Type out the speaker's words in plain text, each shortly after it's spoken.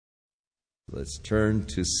Let's turn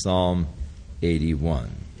to Psalm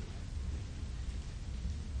 81.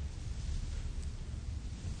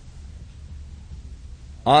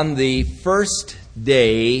 On the first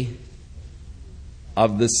day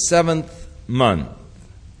of the 7th month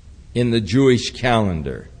in the Jewish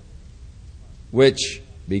calendar, which,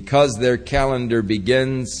 because their calendar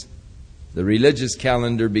begins, the religious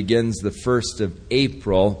calendar begins the 1st of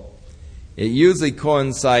April, it usually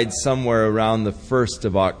coincides somewhere around the 1st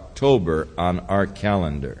of October on our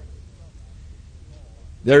calendar.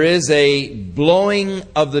 There is a blowing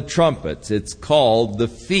of the trumpets. It's called the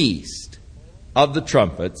Feast of the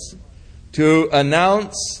Trumpets, to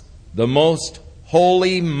announce the most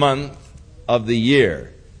holy month of the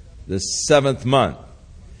year, the 7th month.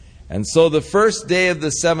 And so the first day of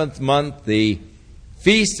the 7th month, the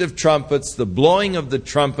Feast of Trumpets, the blowing of the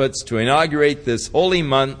trumpets to inaugurate this holy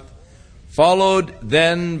month, followed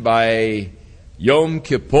then by Yom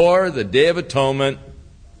Kippur, the Day of Atonement,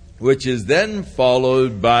 which is then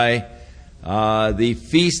followed by the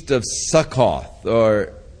Feast of Sukkoth,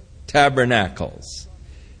 or Tabernacles.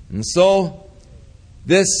 And so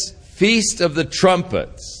this Feast of the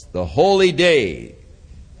Trumpets, the holy day,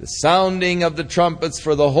 the sounding of the trumpets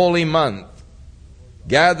for the holy month,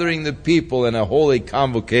 gathering the people in a holy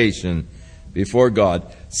convocation before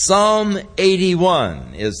God. Psalm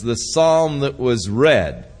 81 is the psalm that was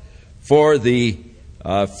read for the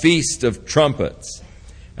Feast of Trumpets.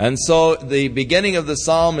 And so the beginning of the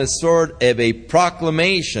psalm is sort of a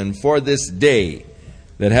proclamation for this day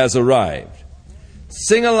that has arrived.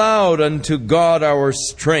 Sing aloud unto God our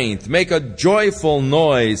strength. Make a joyful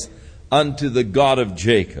noise unto the God of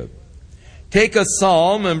Jacob. Take a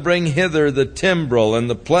psalm and bring hither the timbrel and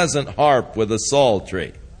the pleasant harp with a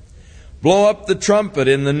psaltery. Blow up the trumpet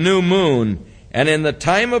in the new moon and in the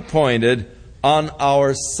time appointed on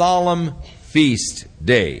our solemn feast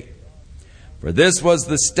day. For this was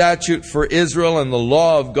the statute for Israel and the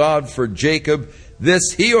law of God for Jacob.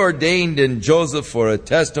 This he ordained in Joseph for a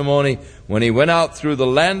testimony when he went out through the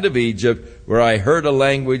land of Egypt, where I heard a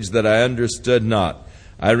language that I understood not.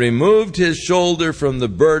 I removed his shoulder from the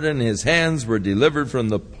burden, his hands were delivered from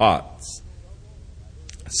the pots.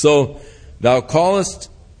 So thou callest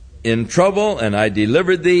in trouble, and I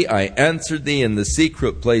delivered thee. I answered thee in the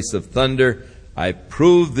secret place of thunder. I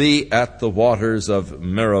proved thee at the waters of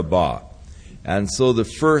Meribah. And so the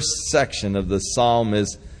first section of the psalm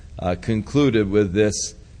is concluded with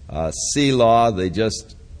this Selah. They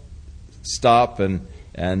just stop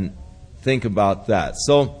and think about that.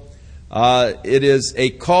 So it is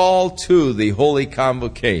a call to the holy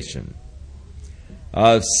convocation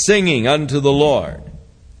of singing unto the Lord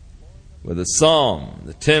with a psalm,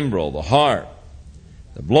 the timbrel, the harp,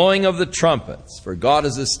 the blowing of the trumpets. For God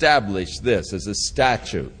has established this as a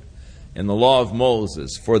statute in the law of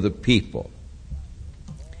Moses for the people.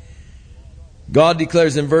 God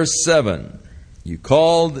declares in verse 7, you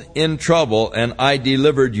called in trouble, and I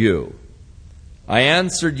delivered you. I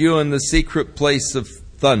answered you in the secret place of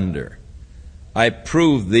thunder. I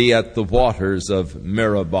proved thee at the waters of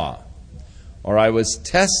Meribah. Or I was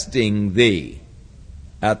testing thee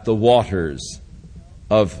at the waters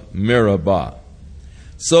of Meribah.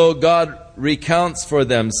 So God recounts for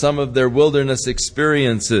them some of their wilderness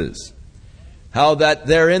experiences. How that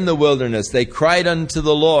there in the wilderness they cried unto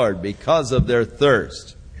the Lord because of their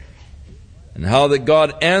thirst. And how that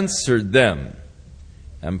God answered them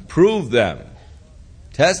and proved them,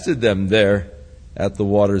 tested them there at the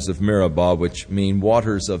waters of Meribah, which mean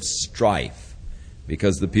waters of strife,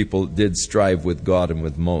 because the people did strive with God and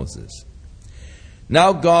with Moses.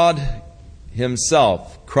 Now God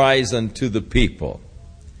himself cries unto the people,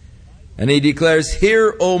 and he declares,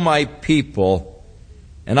 hear, O my people,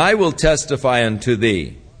 and I will testify unto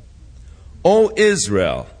thee. O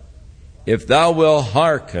Israel, if thou wilt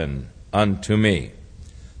hearken unto me.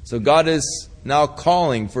 So God is now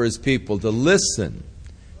calling for his people to listen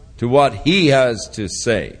to what he has to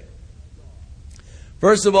say.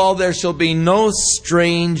 First of all, there shall be no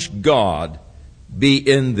strange God be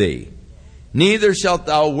in thee, neither shalt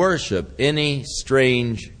thou worship any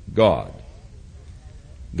strange God.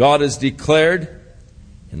 God has declared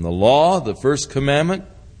in the law, the first commandment,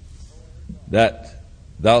 that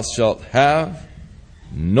thou shalt have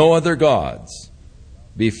no other gods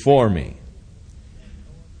before me.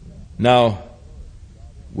 Now,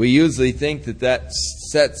 we usually think that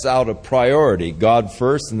sets out a priority, God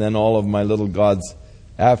first and then all of my little gods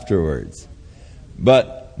afterwards.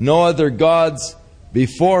 But no other gods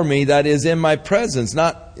before me, that is in my presence,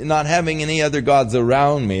 not having any other gods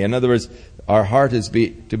around me. In other words, our heart is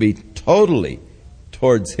to be totally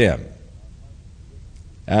towards him.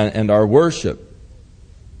 And our worship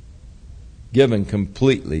given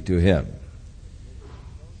completely to Him.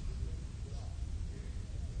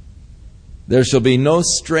 There shall be no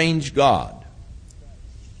strange God.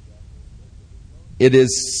 It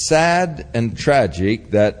is sad and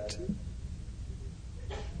tragic that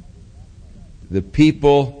the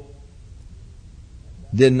people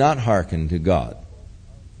did not hearken to God,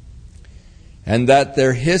 and that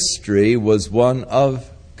their history was one of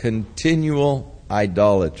continual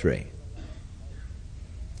idolatry.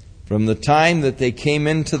 From the time that they came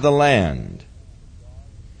into the land,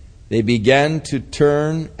 they began to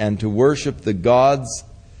turn and to worship the gods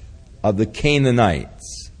of the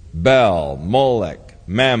Canaanites, Bel, Molech,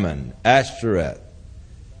 Mammon, Ashtoreth,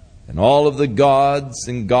 and all of the gods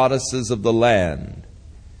and goddesses of the land.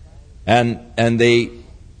 And they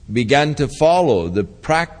began to follow the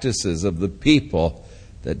practices of the people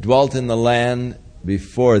that dwelt in the land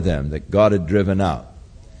before them, that God had driven out.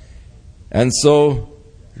 And so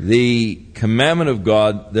the commandment of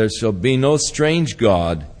God, there shall be no strange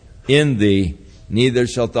God in thee, neither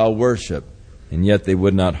shalt thou worship. And yet they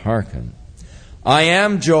would not hearken. I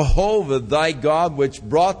am Jehovah thy God, which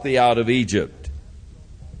brought thee out of Egypt.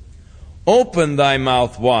 Open thy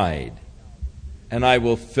mouth wide, and I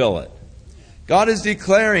will fill it. God is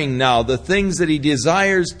declaring now the things that He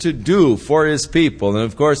desires to do for His people. And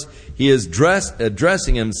of course, He is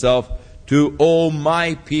addressing Himself to, O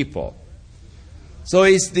my people. So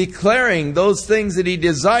He's declaring those things that He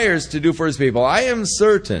desires to do for His people. I am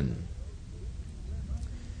certain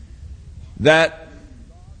that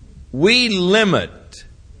we limit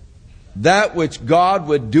that which God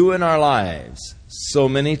would do in our lives so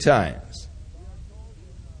many times.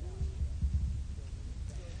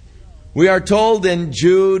 We are told in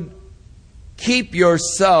Jude, keep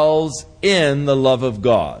yourselves in the love of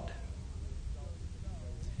God.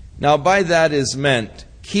 Now by that is meant,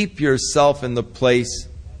 keep yourself in the place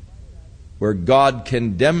where God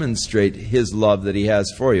can demonstrate His love that He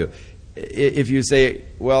has for you. If you say,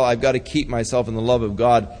 well, I've got to keep myself in the love of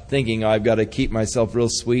God, thinking I've got to keep myself real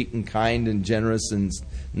sweet and kind and generous and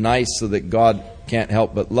nice so that God can't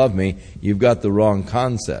help but love me, you've got the wrong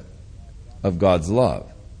concept of God's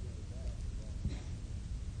love.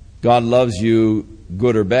 God loves you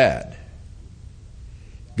good or bad.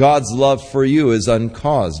 God's love for you is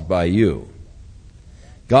uncaused by you.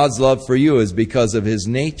 God's love for you is because of His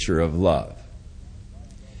nature of love.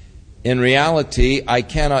 In reality, I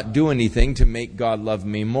cannot do anything to make God love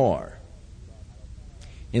me more.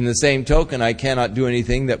 In the same token, I cannot do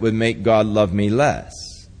anything that would make God love me less.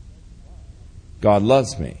 God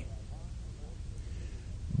loves me.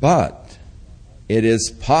 But it is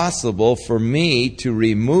possible for me to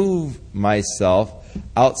remove myself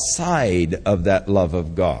outside of that love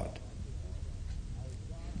of God.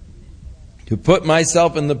 To put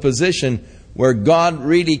myself in the position where God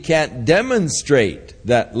really can't demonstrate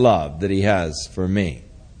that love that He has for me.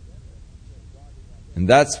 And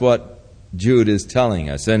that's what Jude is telling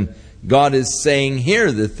us. And God is saying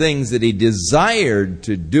here the things that He desired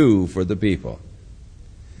to do for the people.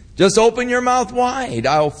 Just open your mouth wide.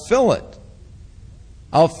 I'll fill it.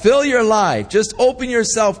 I'll fill your life. Just open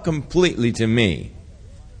yourself completely to me,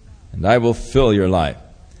 and I will fill your life.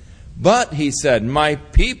 But, He said, my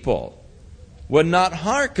people would not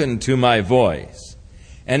hearken to my voice,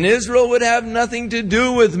 and Israel would have nothing to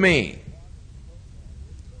do with me.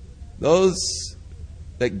 Those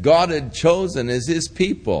that God had chosen as His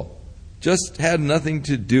people just had nothing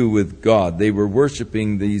to do with God. They were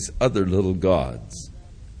worshiping these other little gods.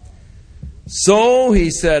 So, He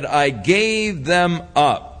said, I gave them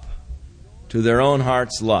up to their own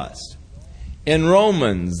heart's lust. In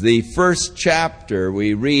Romans, the 1st chapter,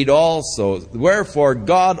 we read also, wherefore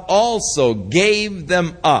God also gave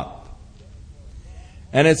them up.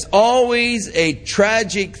 And it's always a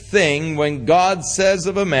tragic thing when God says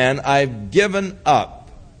of a man, I've given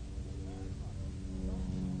up.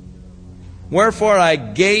 Wherefore I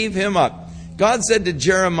gave him up. God said to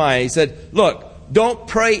Jeremiah, He said, look, don't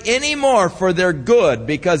pray anymore for their good,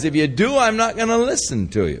 because if you do, I'm not going to listen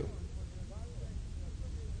to you.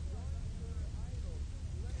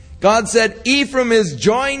 God said, Ephraim is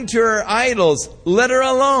joined to her idols. Let her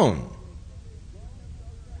alone.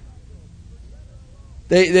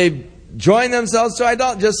 They join themselves to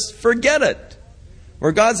idolatry. Just forget it.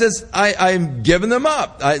 Where God says, I'm giving them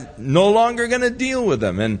up. I'm no longer going to deal with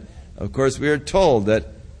them. And, of course, we are told that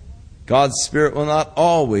God's Spirit will not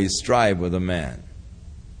always strive with a man.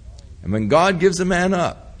 And when God gives a man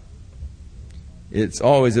up, it's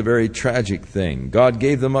always a very tragic thing. God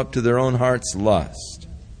gave them up to their own heart's lust.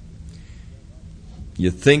 You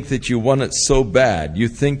think that you want it so bad. You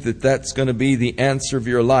think that that's going to be the answer of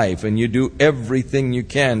your life, and you do everything you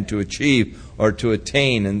can to achieve or to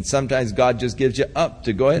attain. And sometimes God just gives you up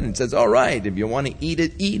to go ahead and says, all right, if you want to eat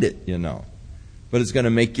it, you know. But it's going to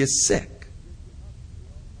make you sick.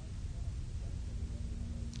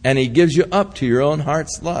 And He gives you up to your own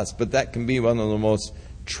heart's lust. But that can be one of the most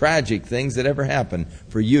tragic things that ever happened,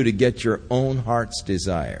 for you to get your own heart's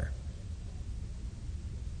desire.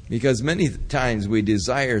 Because many times we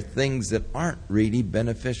desire things that aren't really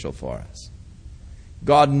beneficial for us.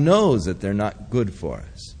 God knows that they're not good for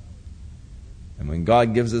us. And when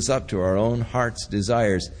God gives us up to our own heart's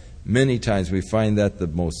desires, many times we find that the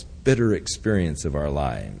most bitter experience of our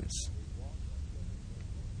lives.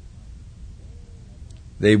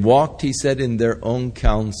 They walked, He said, in their own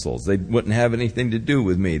counsels. They wouldn't have anything to do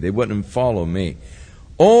with me. They wouldn't follow me.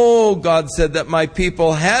 Oh, God said that my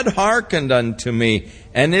people had hearkened unto me,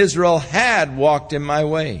 and Israel had walked in my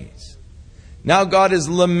ways. Now God is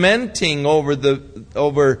lamenting over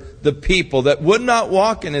the people that would not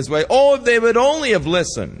walk in His way. Oh, if they would only have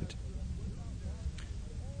listened.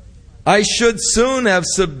 I should soon have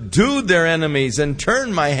subdued their enemies and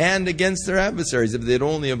turned my hand against their adversaries, if they'd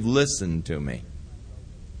only have listened to me.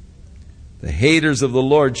 The haters of the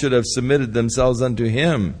Lord should have submitted themselves unto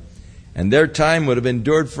Him, and their time would have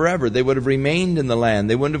endured forever. They would have remained in the land.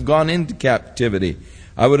 They wouldn't have gone into captivity.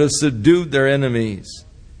 I would have subdued their enemies,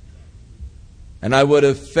 and I would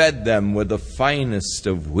have fed them with the finest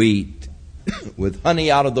of wheat, with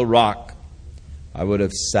honey out of the rock. I would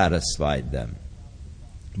have satisfied them.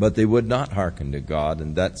 But they would not hearken to God,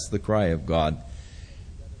 and that's the cry of God.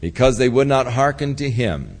 Because they would not hearken to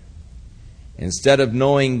Him, instead of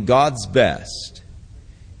knowing God's best,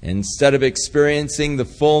 instead of experiencing the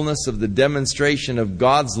fullness of the demonstration of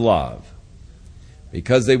God's love,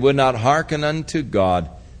 because they would not hearken unto God,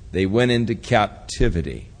 they went into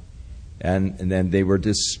captivity, and then they were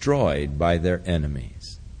destroyed by their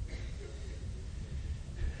enemies.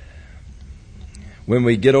 When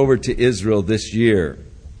we get over to Israel this year,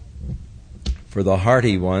 for the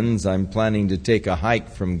hearty ones, I'm planning to take a hike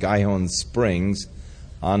from Gihon Springs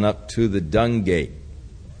on up to the Dung Gate,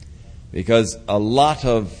 because a lot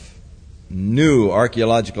of new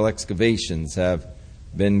archaeological excavations have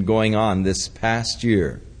been going on this past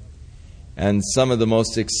year, and some of the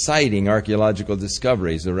most exciting archaeological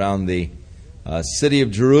discoveries around the city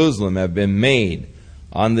of Jerusalem have been made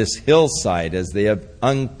on this hillside as they have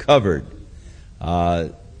uncovered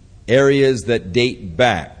areas that date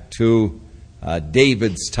back to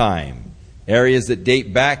David's time, areas that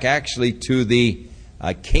date back actually to the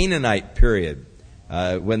Canaanite period,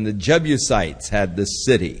 when the Jebusites had this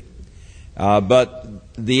city.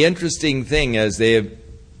 But the interesting thing is they have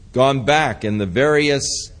gone back in the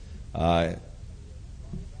various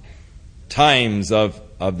times of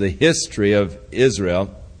the history of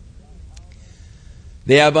Israel.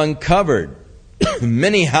 They have uncovered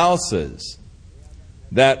many houses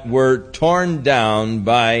that were torn down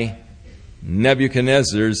by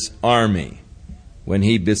Nebuchadnezzar's army when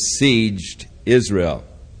he besieged Israel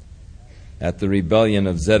at the rebellion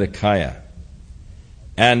of Zedekiah.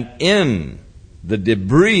 And in the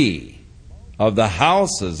debris of the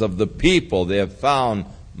houses of the people, they have found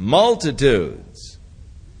multitudes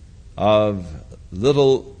of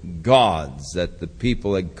little gods that the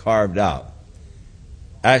people had carved out.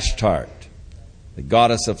 Ashtart, the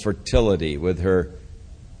goddess of fertility with her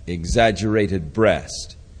exaggerated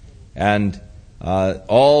breast, and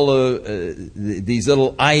all of these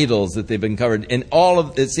little idols that they've uncovered.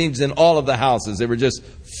 It seems in all of the houses, they were just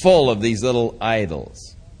full of these little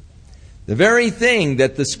idols. The very thing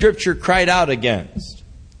that the Scripture cried out against.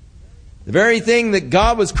 The very thing that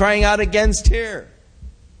God was crying out against here.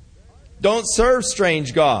 Don't serve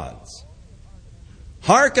strange gods.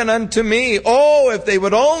 Hearken unto me. Oh, if they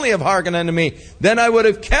would only have hearkened unto me, then I would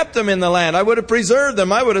have kept them in the land. I would have preserved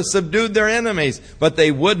them. I would have subdued their enemies. But they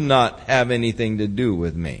would not have anything to do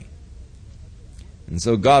with me. And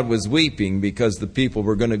so God was weeping because the people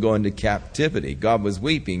were going to go into captivity. God was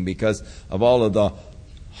weeping because of all of the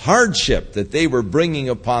hardship that they were bringing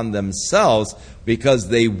upon themselves because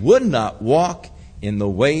they would not walk in the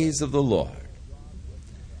ways of the Lord.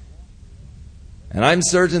 And I'm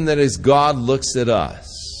certain that as God looks at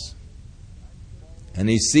us, and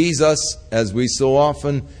He sees us as we so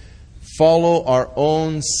often follow our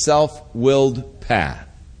own self-willed path,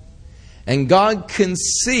 and God can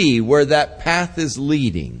see where that path is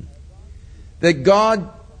leading, that God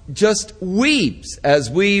just weeps as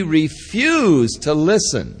we refuse to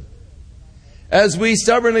listen, as we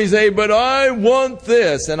stubbornly say, but I want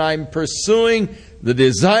this, and I'm pursuing the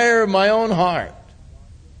desire of my own heart.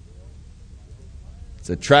 It's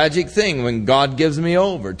a tragic thing when God gives me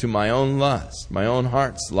over to my own lust, my own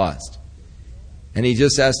heart's lust. And He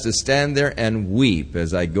just has to stand there and weep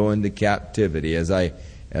as I go into captivity, as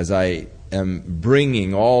I am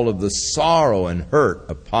bringing all of the sorrow and hurt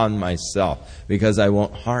upon myself because I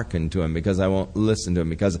won't hearken to Him, because I won't listen to Him,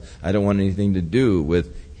 because I don't want anything to do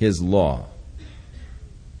with His law.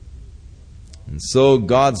 And so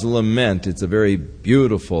God's lament, it's a very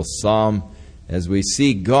beautiful psalm as we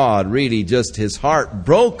see God really just His heart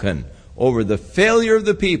broken over the failure of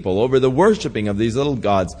the people, over the worshiping of these little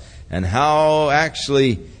gods, and how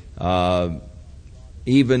actually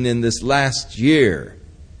even in this last year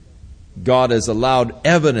God has allowed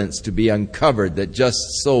evidence to be uncovered that just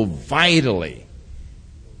so vitally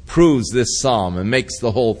proves this psalm and makes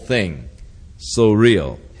the whole thing so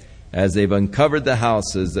real, as they've uncovered the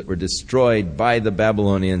houses that were destroyed by the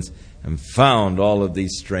Babylonians and found all of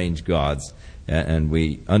these strange gods. And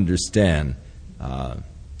we understand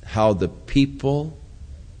how the people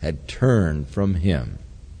had turned from Him.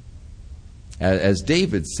 As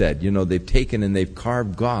David said, they've taken and they've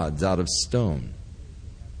carved gods out of stone.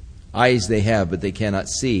 Eyes they have, but they cannot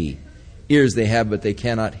see. Ears they have, but they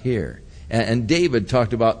cannot hear. And David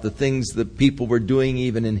talked about the things that people were doing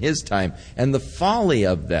even in his time and the folly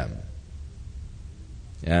of them.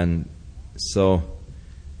 And so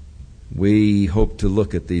we hope to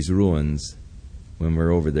look at these ruins when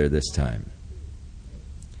we're over there this time.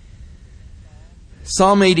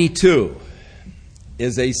 Psalm 82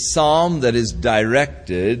 is a psalm that is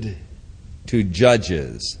directed to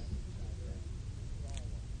judges.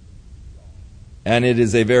 And it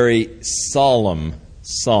is a very solemn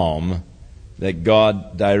psalm that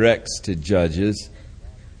God directs to judges.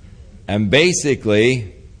 And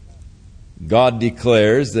basically, God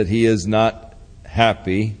declares that He is not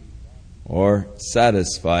happy or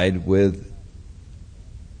satisfied with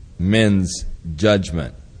men's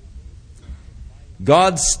judgment.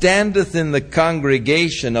 God standeth in the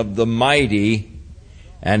congregation of the mighty,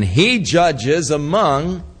 and He judges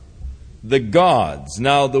among the gods.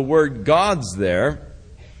 Now, the word gods there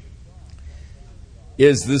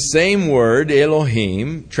is the same word,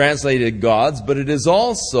 Elohim, translated gods, but it is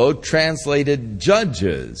also translated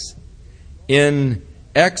judges. In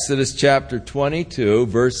Exodus chapter 22,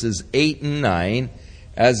 verses 8 and 9,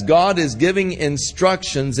 as God is giving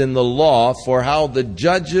instructions in the law for how the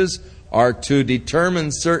judges are to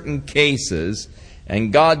determine certain cases,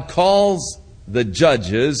 and God calls the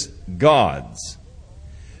judges gods,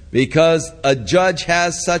 because a judge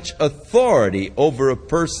has such authority over a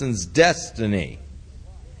person's destiny.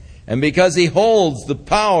 And because he holds the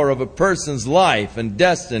power of a person's life and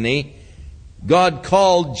destiny, God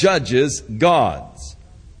called judges gods.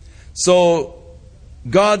 So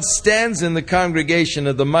God stands in the congregation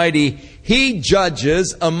of the mighty. He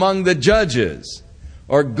judges among the judges.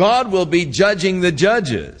 Or God will be judging the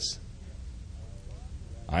judges.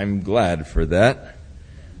 I'm glad for that.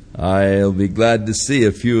 I'll be glad to see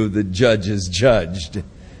a few of the judges judged.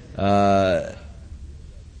 Not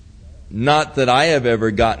that I have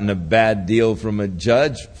ever gotten a bad deal from a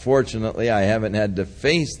judge. Fortunately, I haven't had to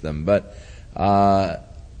face them. But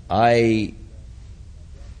I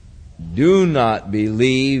do not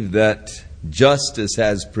believe that justice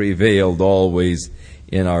has prevailed always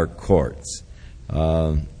in our courts.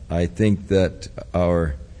 I think that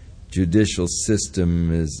our judicial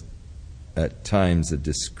system is at times a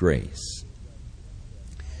disgrace.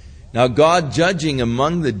 Now, God, judging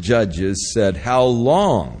among the judges, said, "How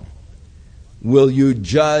long will you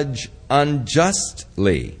judge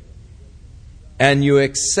unjustly, and you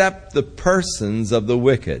accept the persons of the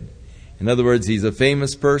wicked?" In other words, he's a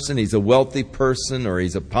famous person, he's a wealthy person, or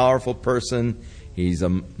he's a powerful person, he's a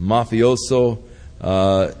mafioso.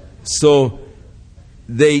 So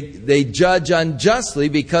they judge unjustly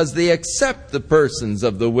because they accept the persons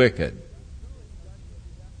of the wicked.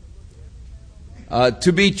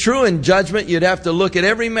 To be true in judgment, you'd have to look at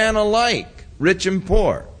every man alike, rich and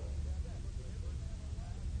poor.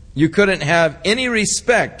 You couldn't have any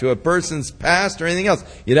respect to a person's past or anything else.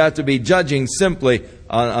 You'd have to be judging simply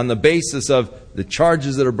on the basis of the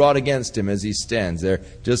charges that are brought against him as he stands there,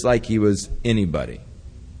 just like he was anybody.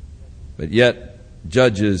 But yet,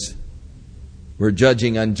 judges were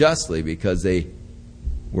judging unjustly because they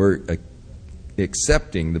were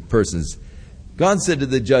accepting the persons. God said to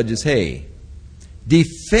the judges, "Hey,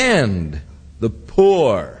 defend the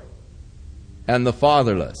poor and the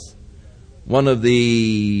fatherless." One of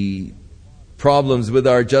the problems with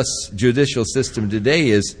our judicial system today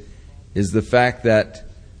is the fact that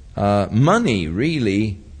money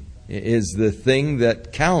really is the thing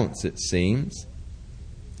that counts, it seems.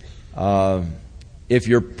 If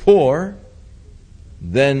you're poor,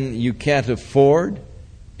 then you can't afford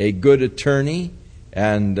a good attorney,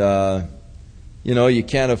 and you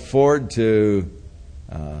can't afford to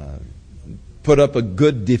put up a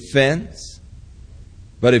good defense.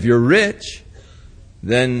 But if you're rich,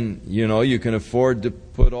 then you can afford to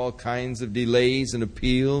put all kinds of delays and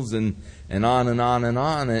appeals and on and on and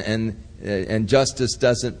on, and justice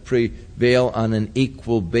doesn't prevail on an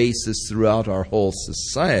equal basis throughout our whole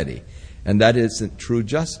society, and that isn't true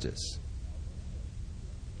justice.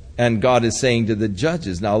 And God is saying to the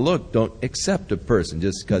judges, now look, don't accept a person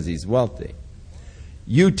just because he's wealthy.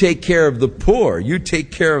 You take care of the poor. You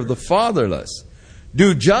take care of the fatherless.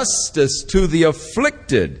 Do justice to the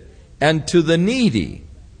afflicted and to the needy.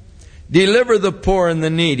 Deliver the poor and the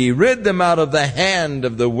needy. Rid them out of the hand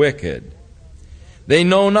of the wicked. They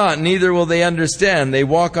know not, neither will they understand. They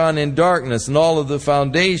walk on in darkness, and all of the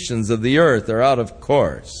foundations of the earth are out of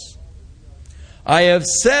course. I have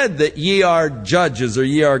said that ye are judges, or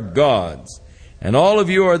ye are gods, and all of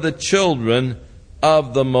you are the children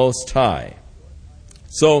of the Most High.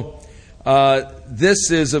 So,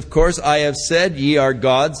 this is, of course, I have said ye are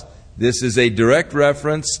gods. This is a direct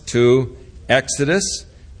reference to Exodus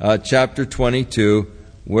chapter 22,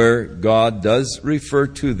 where God does refer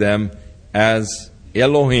to them as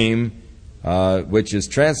Elohim, which is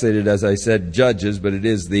translated, as I said, judges, but it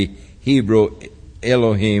is the Hebrew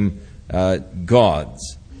Elohim,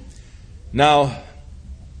 gods. Now,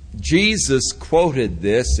 Jesus quoted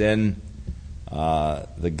this in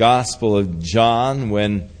the Gospel of John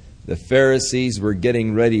when the Pharisees were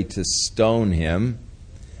getting ready to stone him.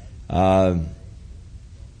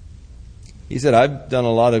 He said, I've done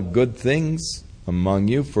a lot of good things among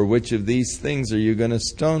you. For which of these things are you going to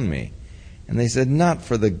stone me? And they said, not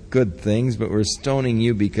for the good things, but we're stoning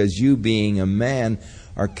you because you, being a man,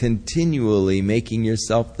 are continually making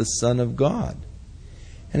yourself the Son of God.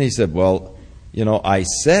 And he said, well, I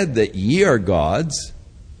said that ye are gods.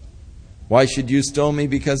 Why should you stone me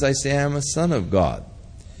because I say I am a son of God?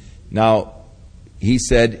 Now, he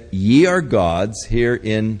said, ye are gods here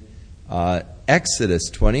in Exodus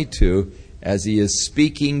 22, as he is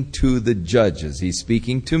speaking to the judges. He's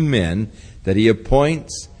speaking to men that he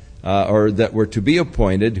appoints, or that were to be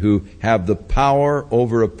appointed, who have the power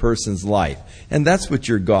over a person's life. And that's what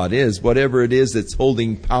your God is. Whatever it is that's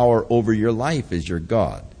holding power over your life is your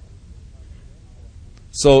God.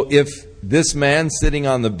 So if this man sitting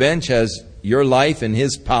on the bench has your life in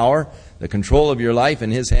his power, the control of your life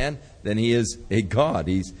in his hand, then he is a God.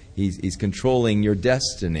 He's controlling your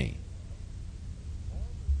destiny.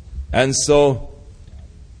 And so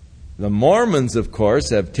the Mormons, of course,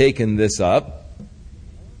 have taken this up,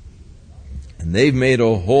 and they've made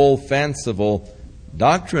a whole fanciful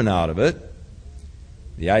doctrine out of it.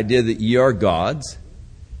 The idea that ye are gods.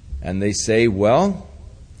 And they say, well,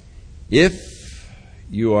 if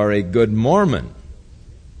you are a good Mormon,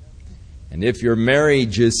 and if your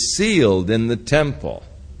marriage is sealed in the temple,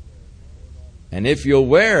 and if you'll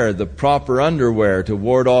wear the proper underwear to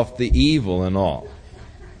ward off the evil and all,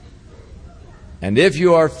 and if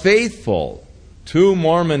you are faithful to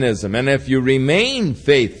Mormonism, and if you remain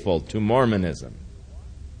faithful to Mormonism,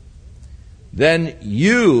 then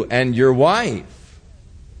you and your wife,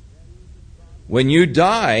 when you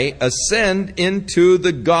die, ascend into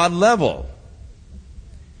the God level.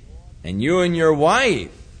 And you and your wife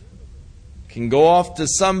can go off to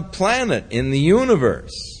some planet in the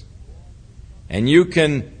universe. And you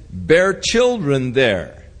can bear children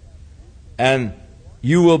there. And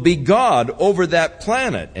you will be God over that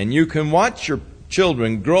planet. And you can watch your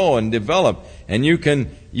children grow and develop. And you'll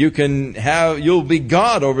be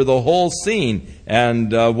God over the whole scene,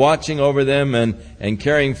 and watching over them and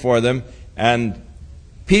caring for them. And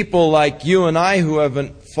people like you and I who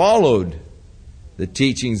haven't followed the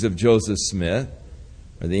teachings of Joseph Smith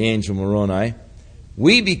or the angel Moroni,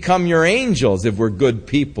 we become your angels if we're good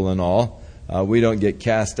people and all. We don't get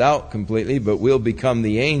cast out completely, but we'll become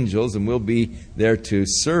the angels, and we'll be there to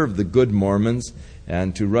serve the good Mormons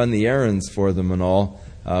and to run the errands for them and all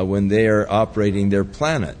when they are operating their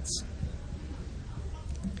planets.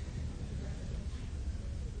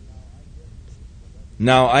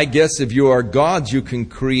 Now, I guess if you are gods, you can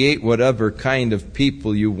create whatever kind of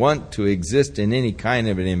people you want to exist in any kind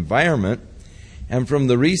of an environment. And from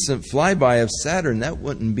the recent flyby of Saturn, that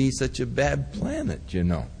wouldn't be such a bad planet,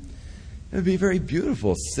 It would be very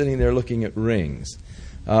beautiful sitting there looking at rings.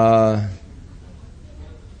 But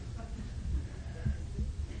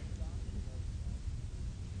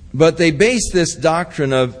they base this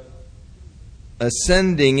doctrine of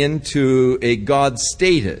ascending into a God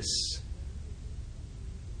status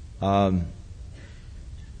to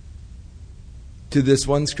this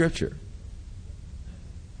one scripture.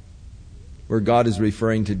 where God is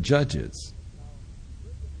referring to judges.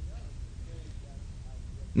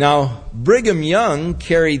 Now, Brigham Young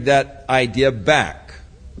carried that idea back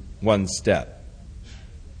one step.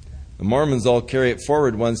 The Mormons all carry it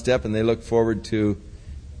forward one step, and they look forward to,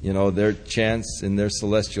 their chance in their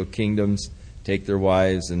celestial kingdoms, take their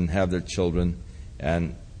wives and have their children,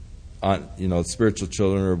 and spiritual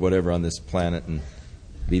children or whatever on this planet, and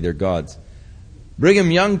be their gods.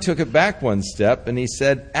 Brigham Young took it back one step, and he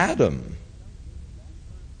said Adam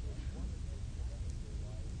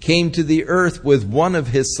came to the earth with one of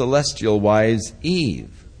his celestial wives,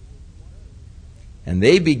 Eve. And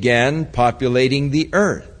they began populating the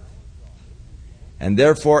earth. And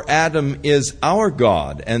therefore Adam is our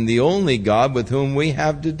God and the only God with whom we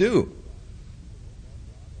have to do.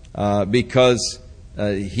 Because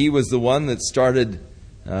he was the one that started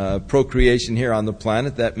procreation here on the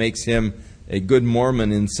planet. That makes him a good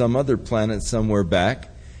Mormon in some other planet somewhere back.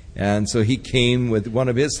 And so he came with one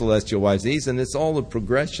of his celestial wives, and it's all a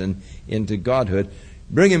progression into godhood.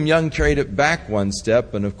 Brigham Young carried it back one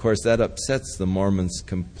step, and of course that upsets the Mormons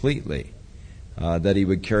completely, that he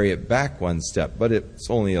would carry it back one step. But it's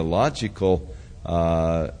only a logical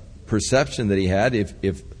perception that he had.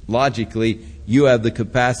 If logically you have the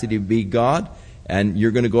capacity to be God, and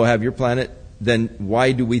you're going to go have your planet, then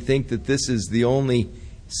why do we think that this is the only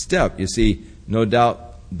step? You see, no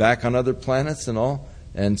doubt back on other planets and all.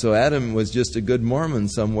 And so Adam was just a good Mormon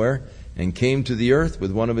somewhere and came to the earth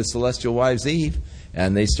with one of his celestial wives, Eve,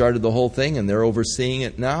 and they started the whole thing, and they're overseeing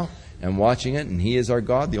it now and watching it, and he is our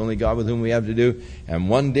God, the only God with whom we have to do. And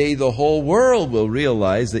one day the whole world will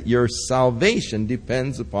realize that your salvation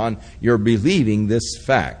depends upon your believing this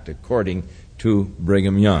fact, according to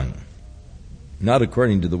Brigham Young. Not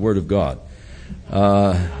according to the Word of God.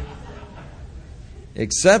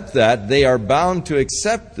 Except that they are bound to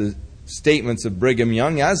accept the statements of Brigham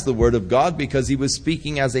Young as the Word of God, because he was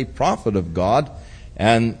speaking as a prophet of God,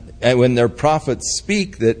 and when their prophets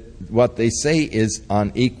speak, that what they say is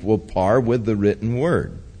on equal par with the written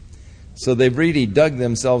Word. So they've really dug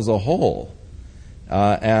themselves a hole,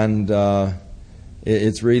 and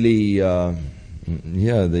it's really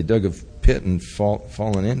they dug a pit and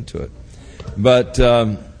fallen into it. But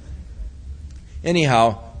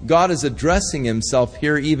anyhow, God is addressing himself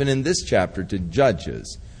here even in this chapter to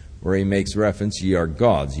judges, where he makes reference, ye are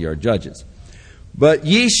gods, ye are judges. But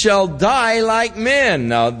ye shall die like men.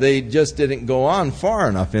 Now, they just didn't go on far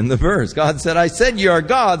enough in the verse. God said, I said ye are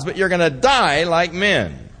gods, but you're going to die like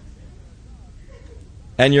men.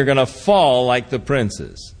 And you're going to fall like the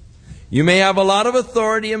princes. You may have a lot of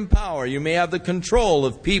authority and power. You may have the control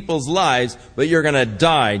of people's lives, but you're going to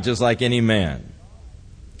die just like any man.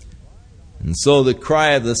 And so the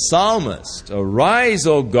cry of the psalmist, arise,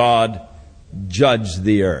 O God, judge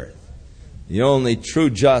the earth. The only true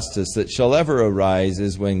justice that shall ever arise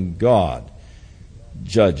is when God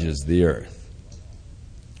judges the earth.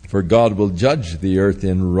 For God will judge the earth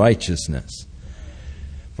in righteousness.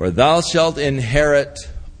 For thou shalt inherit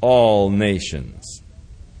all nations.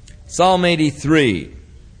 Psalm 83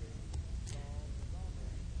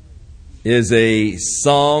 is a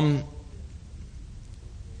psalm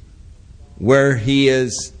where he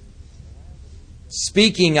is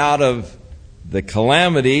speaking out of the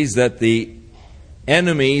calamities that the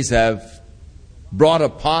enemies have brought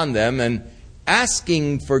upon them and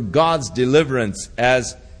asking for God's deliverance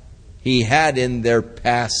as he had in their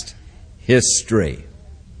past history.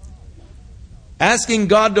 Asking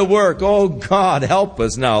God to work. Oh God, help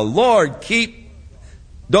us now. Lord,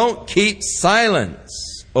 don't keep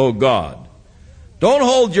silence, oh God. Don't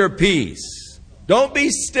hold your peace. Don't be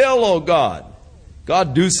still, oh God.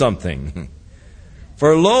 God, do something.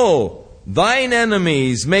 For lo, thine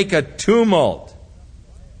enemies make a tumult.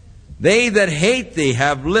 They that hate thee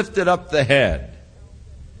have lifted up the head.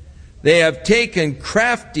 They have taken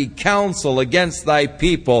crafty counsel against thy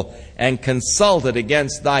people and consulted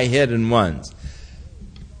against thy hidden ones.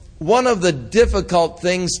 One of the difficult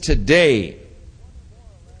things today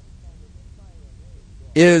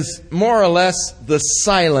is more or less the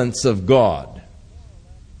silence of God.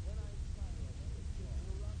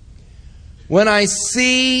 When I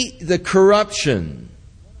see the corruption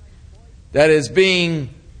that is being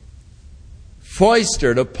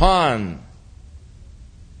foisted upon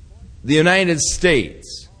the United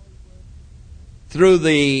States through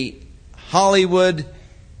the Hollywood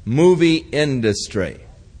movie industry,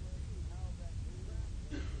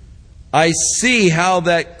 I see how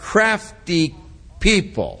that crafty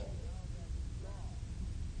people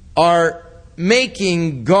are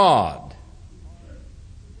making God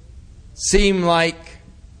seem like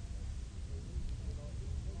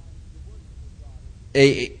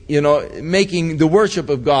making the worship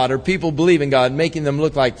of God or people believe in God, making them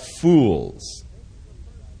look like fools.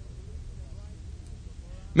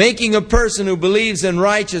 Making a person who believes in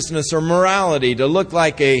righteousness or morality to look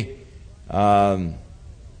like a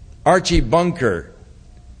Archie Bunker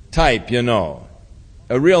type, a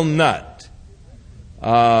real nut.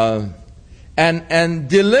 And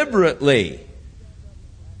deliberately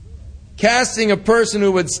casting a person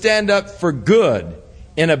who would stand up for good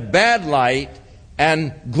in a bad light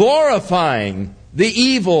and glorifying the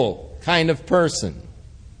evil kind of person.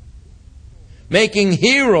 Making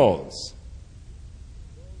heroes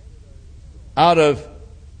out of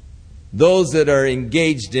those that are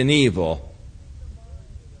engaged in evil.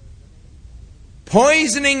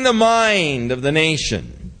 Poisoning the mind of the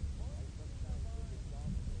nation.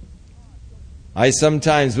 I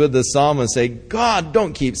sometimes with the psalmist say, God,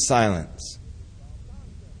 don't keep silence.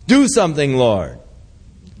 Do something, Lord.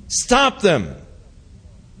 Stop them.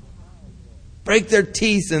 Break their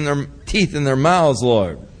teeth in their mouths,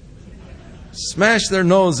 Lord. Smash their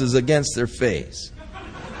noses against their face.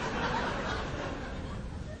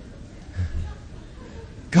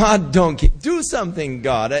 God, do something,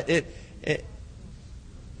 God.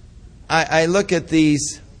 I look at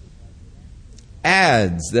these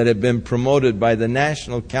ads that have been promoted by the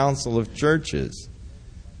National Council of Churches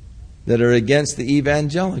that are against the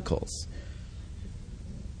evangelicals.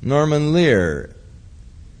 Norman Lear.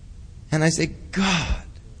 And I say, God,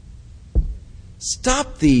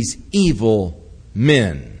 stop these evil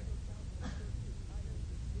men.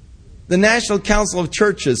 The National Council of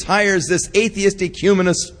Churches hires this atheistic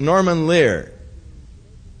humanist Norman Lear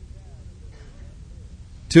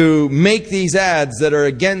to make these ads that are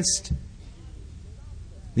against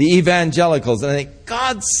the evangelicals. And I think,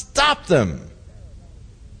 God, stop them.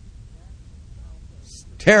 It's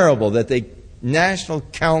terrible that the National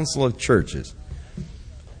Council of Churches.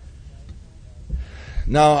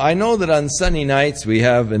 Now, I know that on Sunday nights we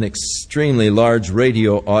have an extremely large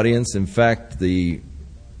radio audience. In fact, the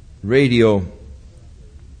radio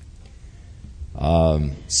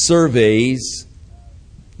surveys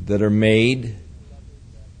that are made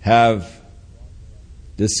have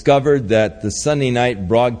discovered that the Sunday night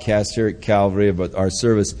broadcast here at Calvary about our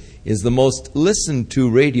service is the most listened to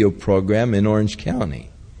radio program in Orange County.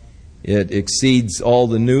 It exceeds all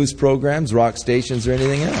the news programs, rock stations, or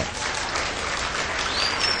anything else.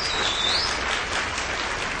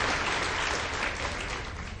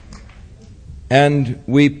 And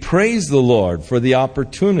we praise the Lord for the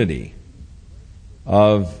opportunity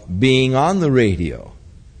of being on the radio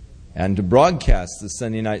and to broadcast the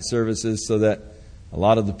Sunday night services so that a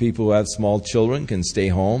lot of the people who have small children can stay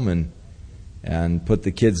home and put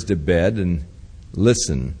the kids to bed and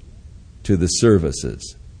listen to the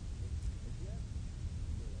services.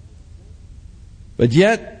 But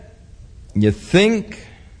yet, you think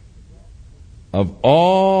of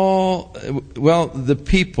all, the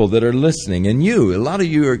people that are listening, and a lot of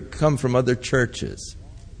you come from other churches.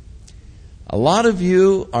 A lot of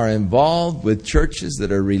you are involved with churches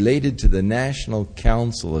that are related to the National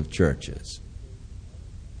Council of Churches.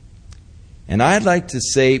 And I'd like to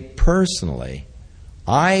say personally,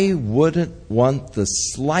 I wouldn't want the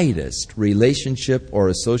slightest relationship or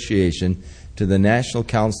association to the National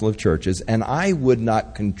Council of Churches, and I would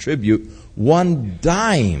not contribute one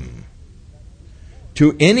dime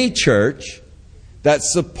to any church that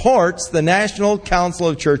supports the National Council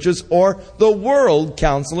of Churches or the World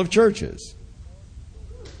Council of Churches.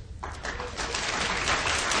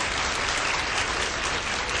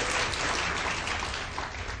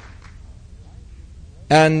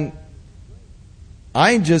 And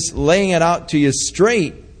I'm just laying it out to you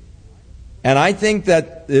straight. And I think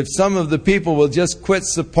that if some of the people will just quit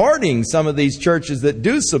supporting some of these churches that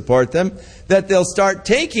do support them, that they'll start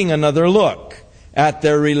taking another look at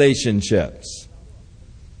their relationships.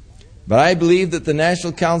 But I believe that the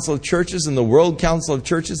National Council of Churches and the World Council of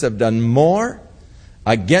Churches have done more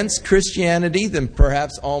against Christianity than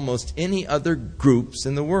perhaps almost any other groups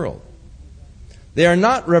in the world. They are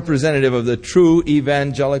not representative of the true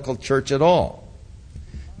evangelical church at all.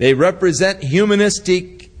 They represent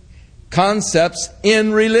humanistic concepts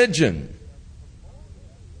in religion.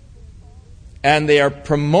 And they are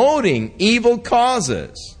promoting evil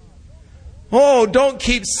causes. Oh, don't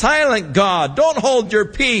keep silent, God. Don't hold your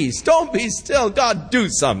peace. Don't be still. God, do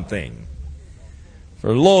something.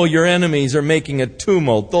 For lo, your enemies are making a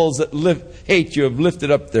tumult. Those that hate you have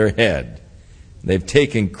lifted up their head. They've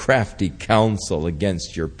taken crafty counsel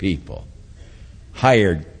against your people.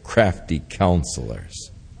 Hired crafty counselors.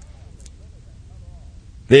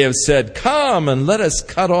 They have said, come and let us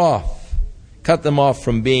cut them off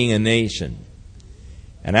from being a nation.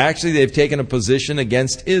 And actually they've taken a position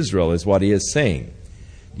against Israel, is what he is saying.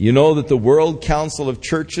 You know that the World Council of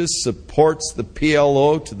Churches supports the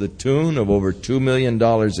PLO to the tune of over $2 million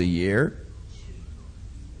a year?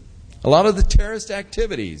 A lot of the terrorist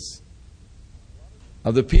activities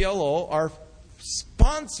of the PLO are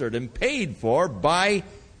sponsored and paid for by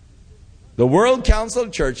the World Council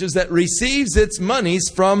of Churches that receives its monies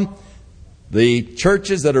from the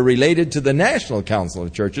churches that are related to the National Council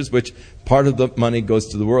of Churches, which part of the money goes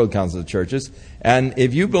to the World Council of Churches. And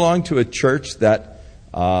if you belong to a church that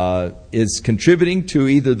is contributing to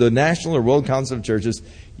either the National or World Council of Churches,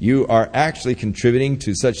 you are actually contributing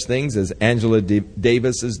to such things as Angela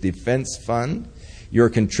Davis's Defense Fund. You're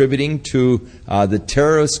contributing to the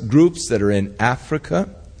terrorist groups that are in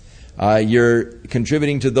Africa. You're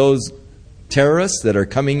contributing to those terrorists that are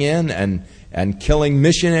coming in and killing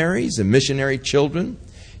missionaries and missionary children.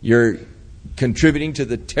 You're contributing to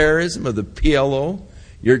the terrorism of the PLO.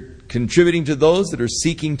 You're contributing to those that are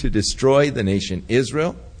seeking to destroy the nation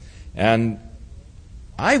Israel. And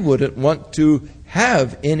I wouldn't want to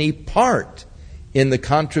have any part in the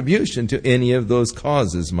contribution to any of those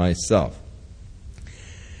causes myself.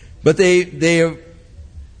 But they've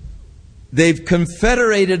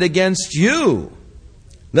confederated against you.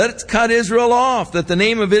 Let's cut Israel off, that the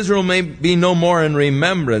name of Israel may be no more in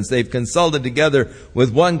remembrance. They've consulted together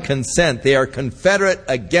with one consent. They are confederate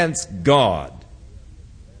against God.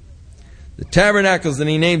 The tabernacles, and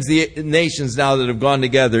he names the nations now that have gone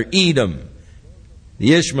together: Edom,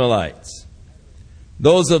 the Ishmaelites,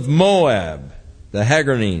 those of Moab, the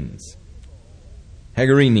Hagarenes,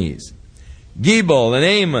 Gebal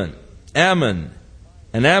and Ammon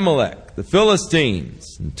and Amalek, the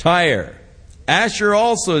Philistines, and Tyre. Asher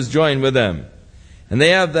also is joined with them, and they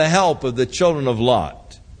have the help of the children of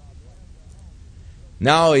Lot.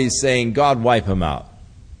 Now he's saying, God, wipe them out.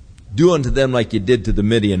 Do unto them like you did to the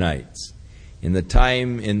Midianites in the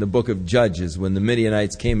time in the book of Judges when the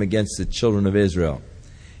Midianites came against the children of Israel,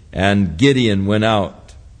 and Gideon went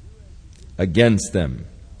out against them.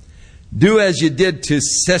 Do as you did to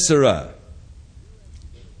Sisera,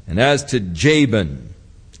 and as to Jabin,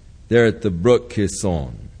 there at the brook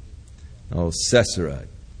Kison. Oh, Sisera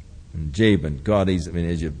and Jabin, God, as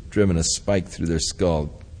you've driven a spike through their skull,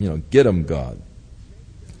 get them, God.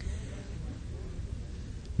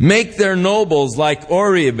 Make their nobles like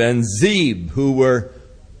Oreb and Zeb, who were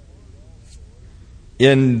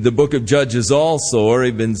in the book of Judges also.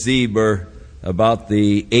 Oreb and Zeb are about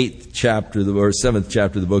the 8th chapter or 7th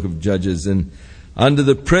chapter of the book of Judges. And under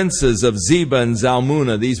the princes of Zebah and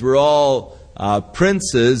Zalmunna, these were all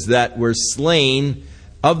princes that were slain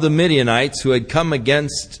of the Midianites who had come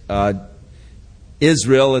against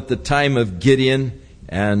Israel at the time of Gideon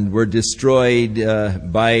and were destroyed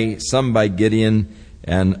by Gideon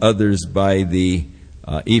and others by the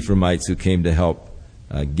Ephraimites who came to help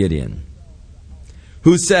Gideon,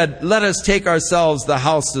 who said, let us take ourselves the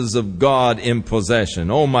houses of God in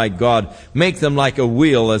possession. Oh my God, make them like a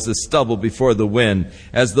wheel as the stubble before the wind,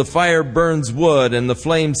 as the fire burns wood and the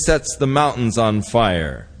flame sets the mountains on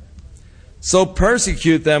fire. So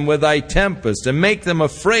persecute them with thy tempest, and make them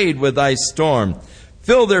afraid with thy storm.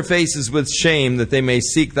 Fill their faces with shame, that they may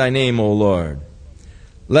seek thy name, O Lord.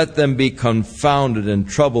 Let them be confounded and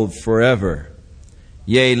troubled forever.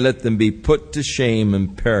 Yea, let them be put to shame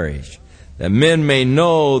and perish, that men may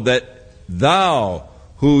know that thou,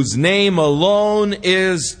 whose name alone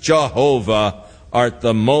is Jehovah, art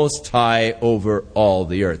the Most High over all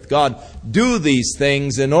the earth. God, do these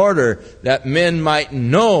things in order that men might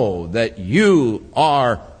know that you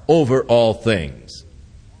are over all things.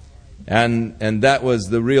 And that was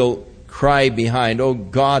the real cry behind, oh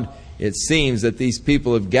God, it seems that these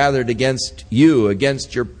people have gathered against you,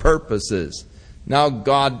 against your purposes. Now,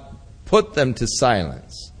 God, put them to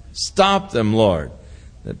silence. Stop them, Lord,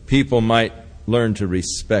 that people might learn to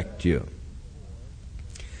respect you.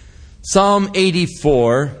 Psalm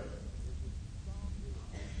 84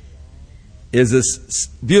 is a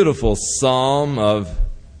beautiful psalm of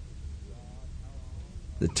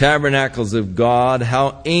the tabernacles of God.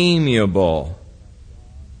 How amiable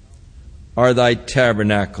are thy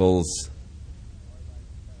tabernacles,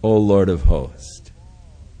 O Lord of hosts.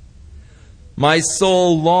 My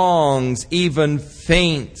soul longs, even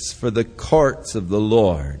faints, for the courts of the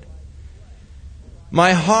Lord.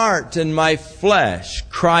 My heart and my flesh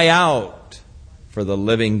cry out for the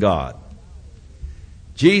living God.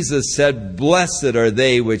 Jesus said, blessed are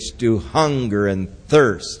they which do hunger and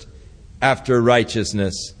thirst after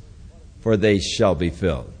righteousness, for they shall be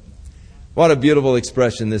filled. What a beautiful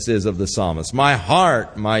expression this is of the psalmist. My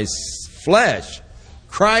heart, my flesh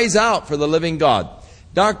cries out for the living God.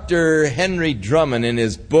 Dr. Henry Drummond, in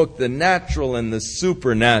his book, The Natural and the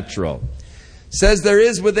Supernatural, says there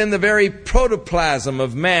is within the very protoplasm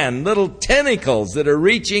of man little tentacles that are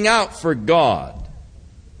reaching out for God.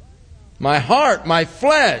 My heart, my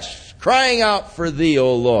flesh, crying out for Thee,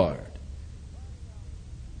 O Lord.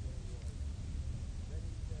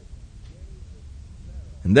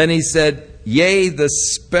 And then he said, Yea, the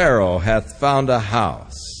sparrow hath found a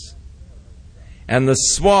house, and the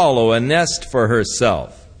swallow a nest for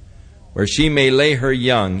herself, where she may lay her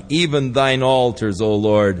young, even Thine altars, O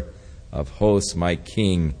Lord of hosts, my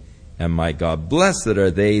King and my God. Blessed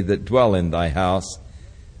are they that dwell in Thy house.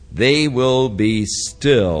 They will be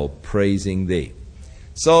still praising Thee.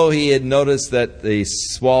 So he had noticed that the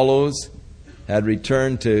swallows had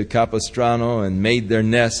returned to Capistrano and made their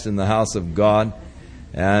nest in the house of God.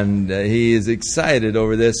 And he is excited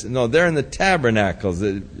over this. No, they're in the tabernacles.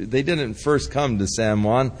 They didn't first come to San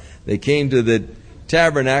Juan. They came to the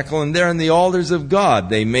tabernacle, and they're in the altars of God.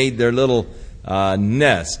 They made their little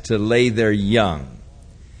nest to lay their young.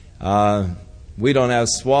 We don't have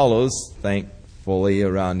swallows, thankfully,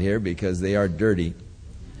 around here because they are dirty.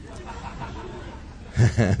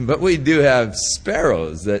 But we do have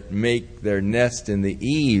sparrows that make their nest in the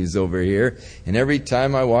eaves over here. And every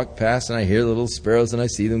time I walk past and I hear the little sparrows and I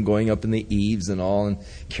see them going up in the eaves and all and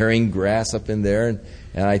carrying grass up in there.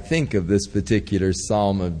 And I think of this particular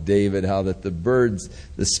Psalm of David, how that the birds,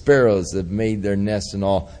 the sparrows have made their nest and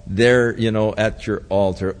all there, at your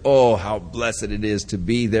altar. Oh, how blessed it is to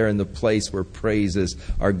be there in the place where praises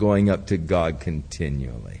are going up to God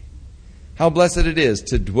continually. How blessed it is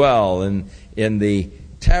to dwell in the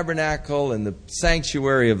tabernacle and the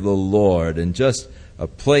sanctuary of the Lord, and just a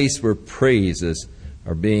place where praises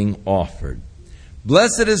are being offered.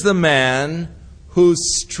 Blessed is the man whose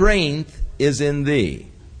strength is in Thee.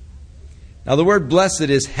 Now the word blessed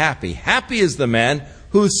is happy. Happy is the man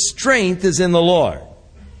whose strength is in the Lord.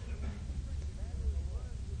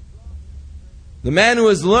 The man who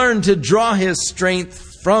has learned to draw his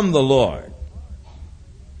strength from the Lord,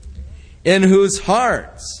 in whose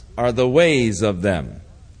hearts are the ways of them,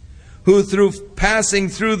 who through passing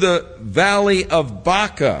through the valley of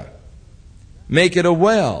Baca make it a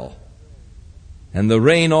well, and the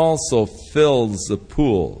rain also fills the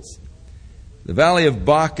pools. The valley of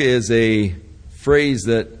Baca is a phrase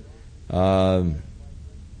that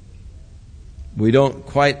we don't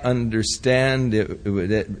quite understand. It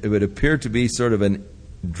would appear to be sort of a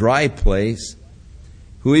dry place,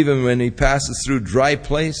 who even when he passes through dry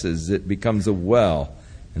places, it becomes a well,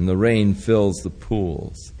 and the rain fills the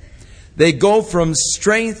pools. They go from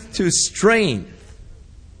strength to strength,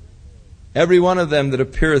 every one of them that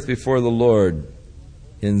appeareth before the Lord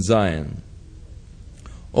in Zion.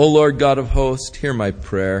 O Lord God of hosts, hear my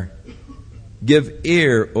prayer. Give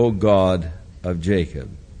ear, O God of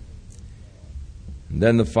Jacob. And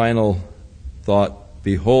then the final thought,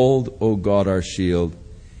 Behold, O God, our shield,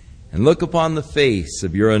 and look upon the face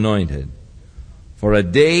of your anointed. For a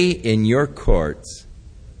day in your courts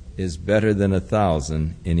is better than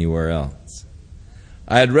 1,000 anywhere else.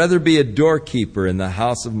 I had rather be a doorkeeper in the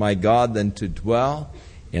house of my God than to dwell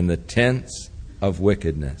in the tents of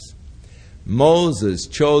wickedness. Moses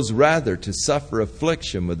chose rather to suffer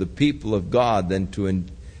affliction with the people of God than to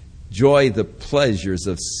enjoy the pleasures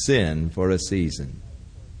of sin for a season.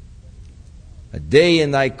 A day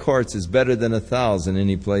in thy courts is better than 1,000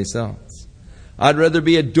 any place else. I'd rather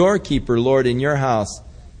be a doorkeeper, Lord, in your house,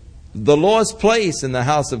 the lowest place in the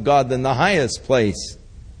house of God, than the highest place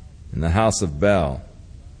in the house of Baal.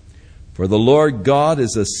 For the Lord God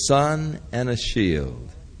is a sun and a shield.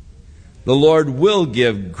 The Lord will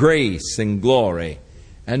give grace and glory,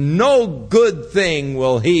 and no good thing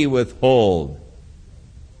will He withhold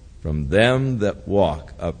from them that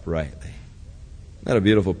walk uprightly. Isn't that a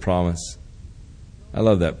beautiful promise? I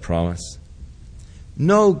love that promise.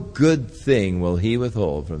 No good thing will He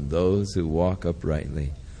withhold from those who walk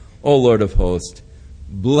uprightly. O Lord of hosts,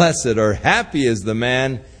 blessed or happy is the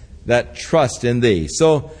man that trusts in Thee.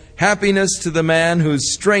 So, happiness to the man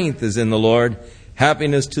whose strength is in the Lord.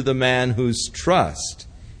 Happiness to the man whose trust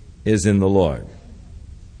is in the Lord.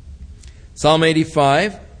 Psalm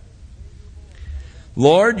 85.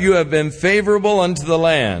 Lord, you have been favorable unto the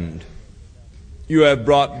land. You have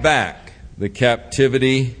brought back the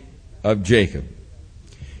captivity of Jacob.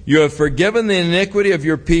 You have forgiven the iniquity of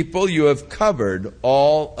your people. You have covered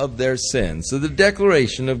all of their sins. So the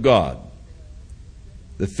declaration of God,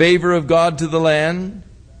 the favor of God to the land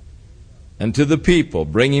and to the people,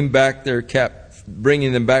 bringing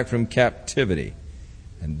them back from captivity,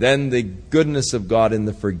 and then the goodness of God in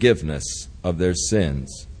the forgiveness of their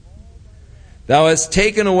sins. Thou hast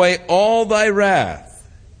taken away all thy wrath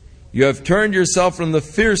You have turned yourself from the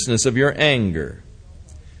fierceness of your anger.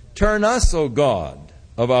 Turn us, O God,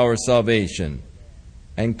 of our salvation,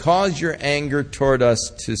 and cause your anger toward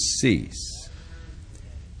us to cease.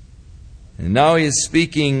 And now he is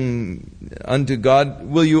speaking unto God.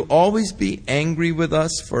 Will you always be angry with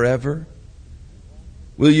us forever?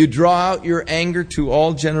 Will you draw out your anger to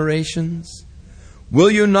all generations? Will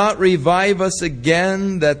you not revive us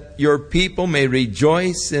again, that your people may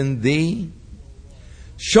rejoice in thee?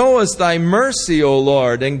 Show us thy mercy, O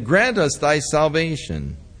Lord, and grant us thy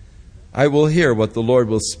salvation. I will hear what the Lord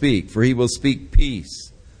will speak, for he will speak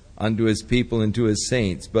peace unto his people and to his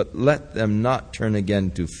saints, but let them not turn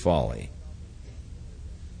again to folly.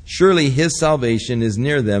 Surely his salvation is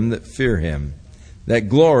near them that fear him, that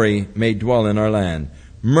glory may dwell in our land.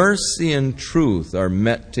 Mercy and truth are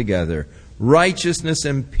met together. Righteousness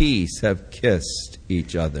and peace have kissed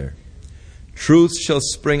each other. Truth shall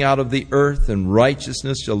spring out of the earth, and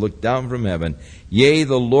righteousness shall look down from heaven. Yea,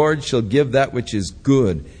 the Lord shall give that which is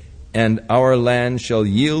good, and our land shall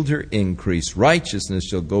yield her increase. Righteousness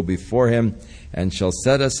shall go before him, and shall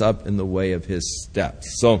set us up in the way of his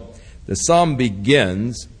steps. So the psalm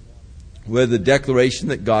begins with a declaration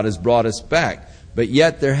that God has brought us back, but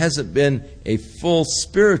yet there hasn't been a full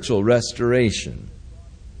spiritual restoration.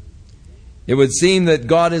 It would seem that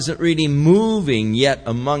God isn't really moving yet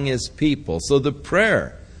among his people. So the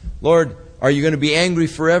prayer, Lord, are you going to be angry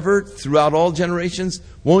forever throughout all generations?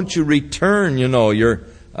 Won't you return,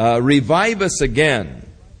 revive us again?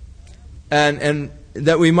 And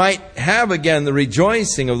that we might have again the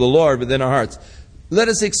rejoicing of the Lord within our hearts. Let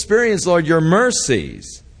us experience, Lord, your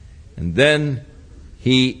mercies. And then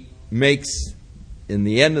he makes, in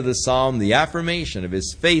the end of the psalm, the affirmation of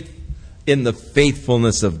his faith in the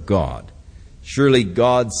faithfulness of God. Surely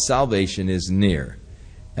God's salvation is near,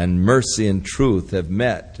 and mercy and truth have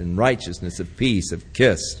met, and righteousness and peace have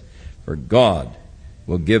kissed. For God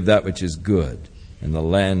will give that which is good, and the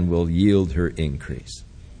land will yield her increase.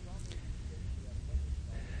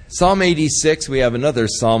 Psalm 86, we have another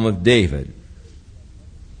psalm of David.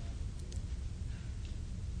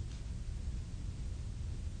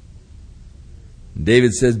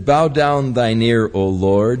 David says, Bow down thine ear, O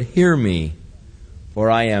Lord, hear me,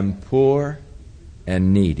 for I am poor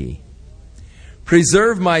and needy.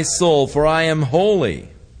 Preserve my soul, for I am holy.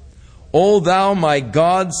 O thou my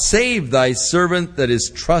God, save thy servant that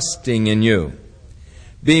is trusting in you.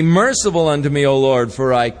 Be merciful unto me, O Lord,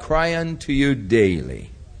 for I cry unto you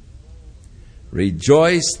daily.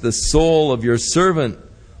 Rejoice the soul of your servant,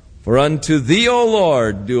 for unto thee, O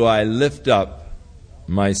Lord, do I lift up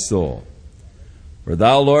my soul. For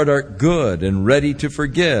thou, Lord, art good and ready to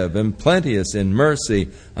forgive, and plenteous in mercy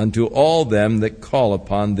unto all them that call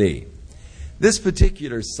upon thee. This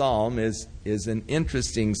particular psalm is an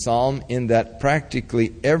interesting psalm in that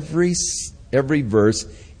practically every verse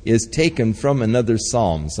is taken from another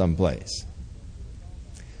psalm someplace.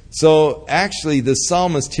 So actually the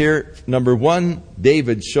psalmist here, number one,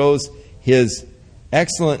 David shows his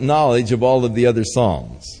excellent knowledge of all of the other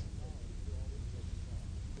psalms,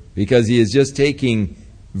 because he is just taking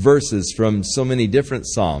verses from so many different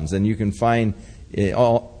psalms, and you can find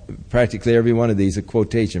practically every one of these a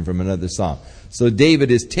quotation from another psalm. So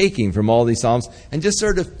David is taking from all these psalms and just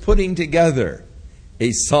sort of putting together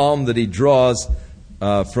a psalm that he draws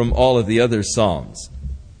from all of the other psalms.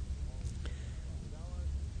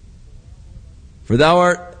 For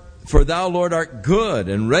thou, Lord, art good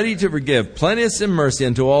and ready to forgive, plenteous in mercy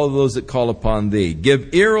unto all of those that call upon thee.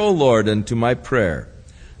 Give ear, O Lord, unto my prayer.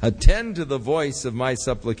 Attend to the voice of my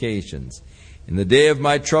supplications. In the day of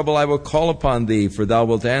my trouble I will call upon thee, for thou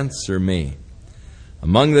wilt answer me.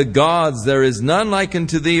 Among the gods there is none like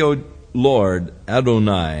unto thee, O Lord,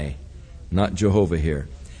 Adonai, not Jehovah here.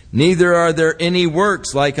 Neither are there any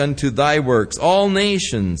works like unto thy works. All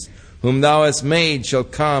nations whom thou hast made shall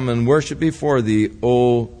come and worship before thee,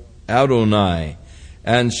 O Adonai,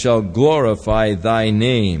 and shall glorify thy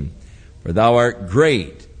name. For thou art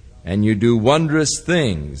great, and you do wondrous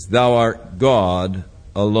things. Thou art God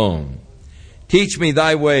alone. Teach me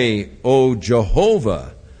thy way, O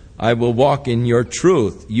Jehovah. I will walk in your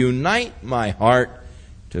truth. Unite my heart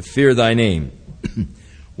to fear thy name.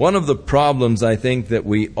 One of the problems I think that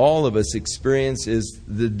all of us experience is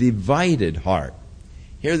the divided heart.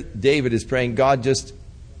 Here David is praying, God, just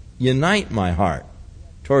unite my heart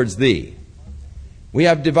towards thee. We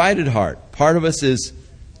have divided heart. Part of us is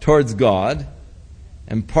towards God,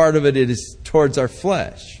 and part of it is towards our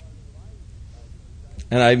flesh.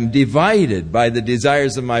 And I'm divided by the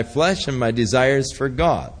desires of my flesh and my desires for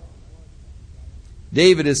God.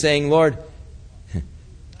 David is saying, Lord,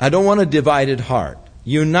 I don't want a divided heart.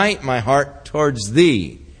 Unite my heart towards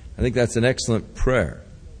thee. I think that's an excellent prayer.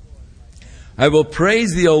 I will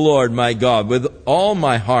praise thee, O Lord, my God, with all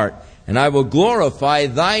my heart, and I will glorify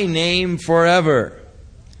thy name forever.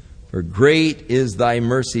 For great is thy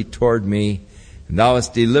mercy toward me, and thou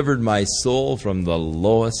hast delivered my soul from the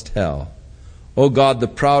lowest hell. O God, the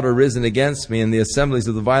proud are risen against me, and the assemblies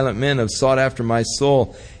of the violent men have sought after my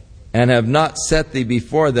soul, and have not set thee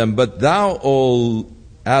before them. But thou, O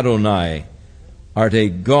Adonai, art a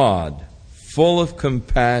God full of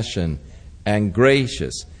compassion and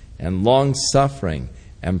gracious and long-suffering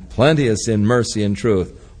and plenteous in mercy and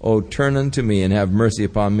truth. O turn unto me and have mercy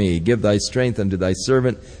upon me. Give thy strength unto thy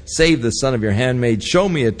servant. Save the son of your handmaid. Show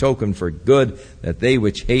me a token for good, that they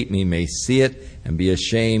which hate me may see it and be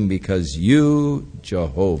ashamed, because you,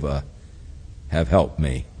 Jehovah, have helped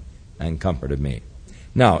me and comforted me.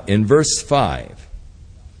 Now, in verse 5,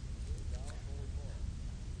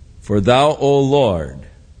 for thou, O Lord,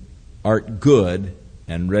 art good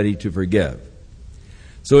and ready to forgive.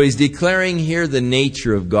 So he's declaring here the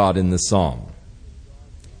nature of God in the psalm.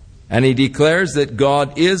 And he declares that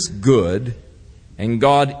God is good and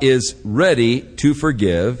God is ready to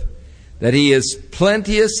forgive, that he is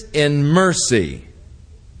plenteous in mercy.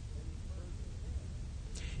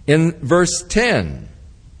 In verse 10,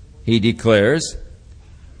 he declares,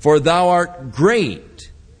 for thou art great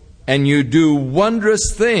and you do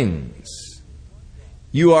wondrous things.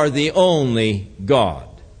 You are the only God.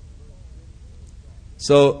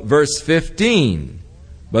 So, verse 15,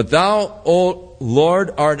 but thou, O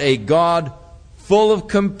Lord, art a God full of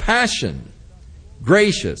compassion,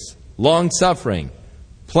 gracious, long-suffering,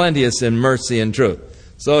 plenteous in mercy and truth.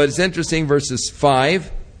 So it's interesting, verses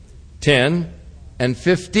 5, 10, and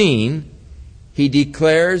 15, he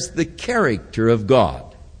declares the character of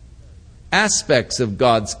God, aspects of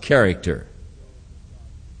God's character.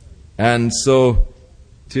 And so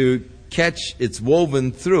to catch, it's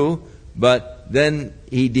woven through, but then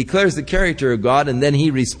he declares the character of God, and then he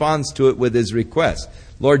responds to it with his request.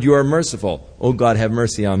 Lord, you are merciful. Oh God, have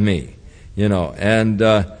mercy on me. And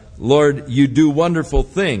Lord, you do wonderful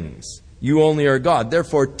things. You only are God.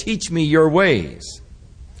 Therefore, teach me your ways.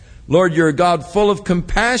 Lord, you're a God full of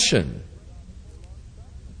compassion.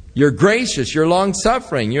 You're gracious. You're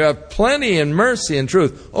long-suffering. You have plenty in mercy and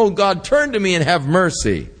truth. Oh God, turn to me and have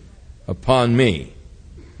mercy upon me.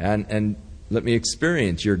 And let me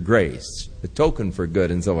experience your grace, the token for good,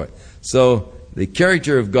 and so forth. So, the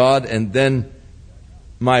character of God, and then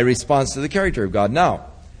my response to the character of God. Now,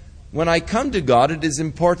 when I come to God, it is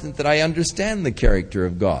important that I understand the character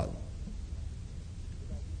of God.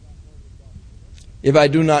 If I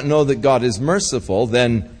do not know that God is merciful,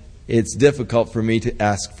 then it's difficult for me to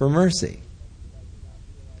ask for mercy.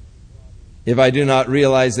 If I do not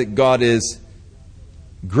realize that God is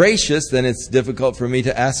gracious, then it's difficult for me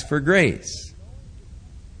to ask for grace.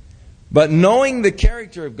 But knowing the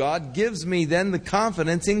character of God gives me then the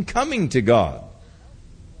confidence in coming to God.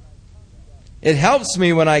 It helps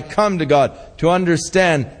me when I come to God to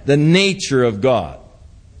understand the nature of God.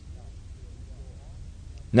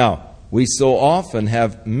 Now, we so often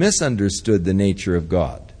have misunderstood the nature of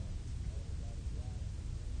God.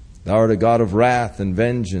 Thou art a God of wrath and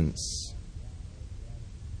vengeance.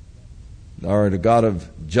 Thou art a God of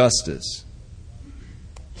justice.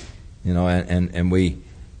 And we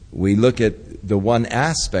look at the one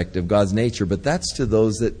aspect of God's nature, but that's to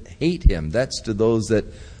those that hate Him. That's to those that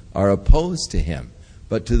are opposed to Him.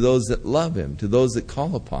 But to those that love Him, to those that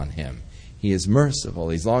call upon Him, He is merciful,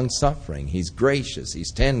 He's long-suffering, He's gracious,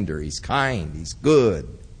 He's tender, He's kind, He's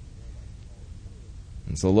good.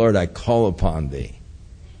 And so, Lord, I call upon Thee.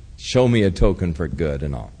 Show me a token for good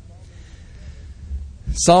and all.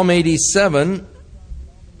 Psalm 87,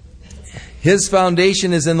 His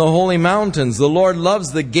foundation is in the holy mountains. The Lord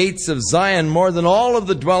loves the gates of Zion more than all of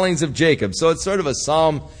the dwellings of Jacob. So it's sort of a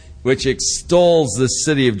psalm which extols the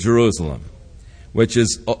city of Jerusalem, which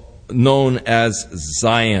is known as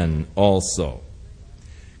Zion also.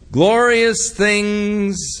 Glorious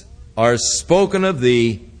things are spoken of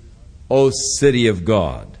thee, O city of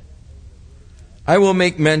God. I will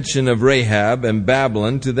make mention of Rahab and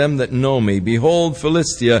Babylon to them that know me. Behold,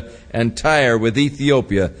 Philistia and Tyre with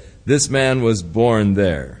Ethiopia. This man was born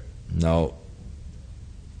there. Now,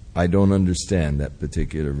 I don't understand that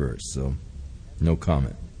particular verse, so no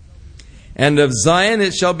comment. And of Zion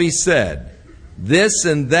it shall be said, this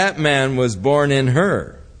and that man was born in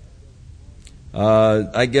her.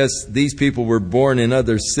 I guess these people were born in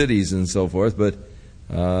other cities and so forth, but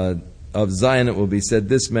of Zion it will be said,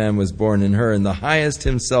 this man was born in her, and the highest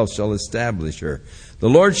himself shall establish her. The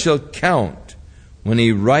Lord shall count when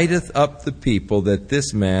he writeth up the people that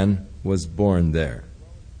this man was born there.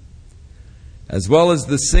 As well as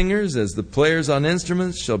the singers, as the players on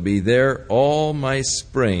instruments shall be there, all my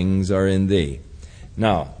springs are in thee.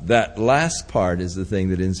 Now, that last part is the thing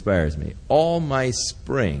that inspires me. All my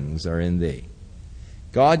springs are in thee.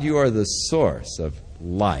 God, you are the source of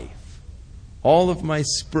life. All of my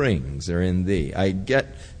springs are in thee. I get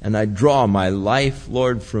and I draw my life,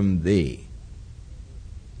 Lord, from thee,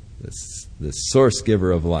 the source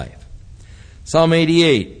giver of life. Psalm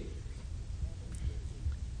 88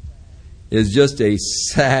 is just a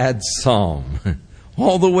sad psalm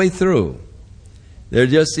all the way through. There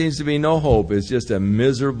just seems to be no hope. It's just a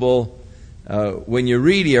miserable, when you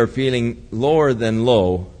read you're feeling lower than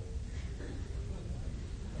low,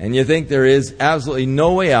 and you think there is absolutely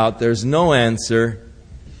no way out, there's no answer,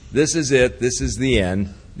 this is it, this is the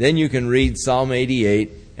end. Then you can read Psalm 88,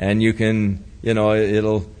 and you can,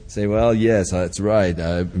 it'll say, well, yes, that's right,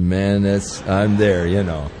 I'm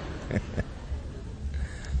there,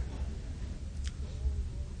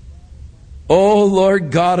 O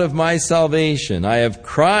Lord God of my salvation, I have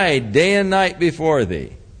cried day and night before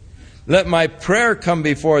thee. Let my prayer come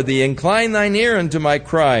before thee. Incline thine ear unto my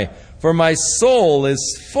cry. For my soul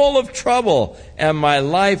is full of trouble, and my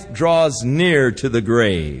life draws near to the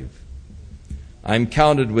grave. I'm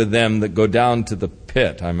counted with them that go down to the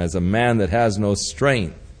pit. I'm as a man that has no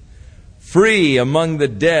strength. Free among the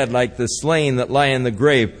dead, like the slain that lie in the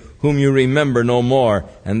grave, whom you remember no more,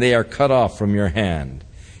 and they are cut off from your hand.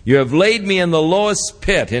 You have laid me in the lowest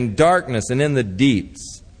pit, in darkness and in the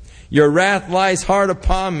deeps. Your wrath lies hard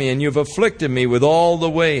upon me, and you have afflicted me with all the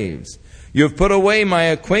waves. You have put away my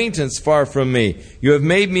acquaintance far from me. You have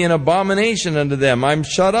made me an abomination unto them. I'm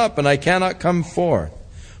shut up, and I cannot come forth.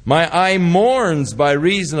 My eye mourns by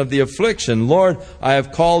reason of the affliction. Lord, I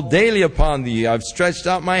have called daily upon thee. I've stretched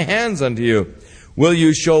out my hands unto you. Will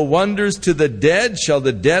you show wonders to the dead? Shall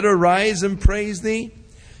the dead arise and praise thee?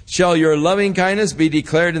 Shall your loving kindness be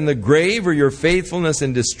declared in the grave, or your faithfulness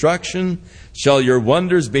in destruction? Shall your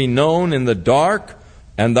wonders be known in the dark,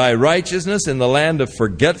 and thy righteousness in the land of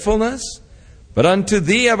forgetfulness? But unto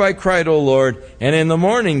thee have I cried, O Lord, and in the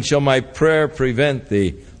morning shall my prayer prevent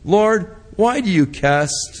thee. Lord, why do you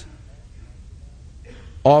cast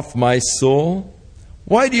off my soul?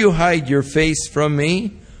 Why do you hide your face from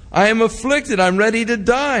me? I am afflicted, I'm ready to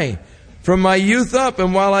die. From my youth up,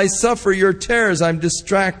 and while I suffer your terrors, I'm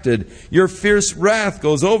distracted. Your fierce wrath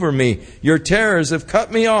goes over me. Your terrors have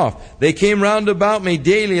cut me off. They came round about me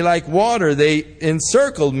daily like water. They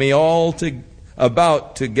encircled me all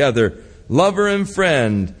about together. Lover and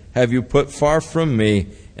friend have you put far from me,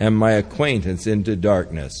 and my acquaintance into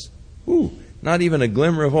darkness. Not even a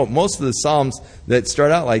glimmer of hope. Most of the Psalms that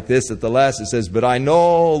start out like this, at the last it says, but I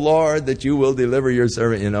know, Lord, that you will deliver your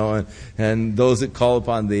servant, and those that call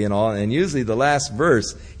upon thee and all. And usually the last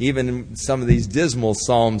verse, even in some of these dismal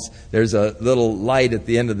Psalms, there's a little light at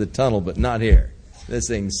the end of the tunnel, but not here. This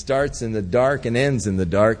thing starts in the dark and ends in the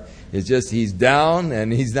dark. It's just he's down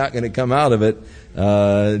and he's not going to come out of it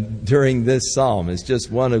during this Psalm. It's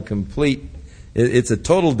just one of complete, it's a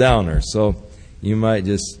total downer. So you might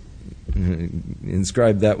just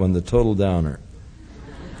inscribe that one, the total downer.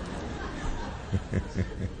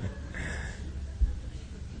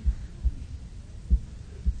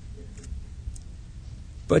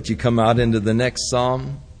 But you come out into the next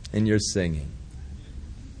psalm and you're singing.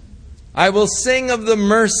 I will sing of the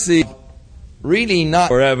mercy, really not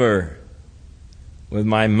forever. With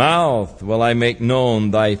my mouth will I make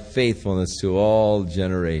known thy faithfulness to all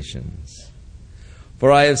generations.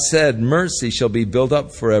 For I have said, mercy shall be built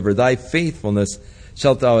up forever. Thy faithfulness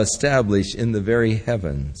shalt thou establish in the very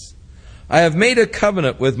heavens. I have made a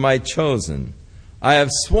covenant with my chosen. I have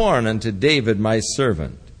sworn unto David my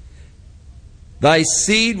servant. Thy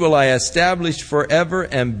seed will I establish forever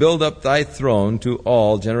and build up thy throne to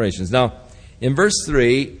all generations. Now, in verse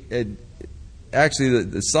 3,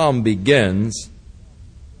 the psalm begins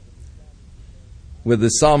with the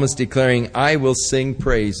psalmist declaring, I will sing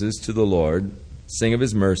praises to the Lord. Sing of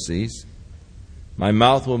his mercies. My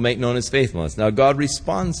mouth will make known his faithfulness. Now God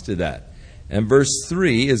responds to that. And verse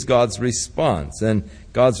 3 is God's response. And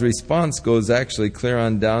God's response goes actually clear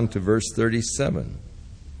on down to verse 37.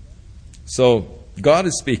 So God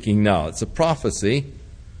is speaking now. It's a prophecy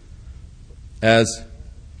as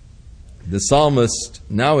the psalmist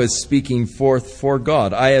now is speaking forth for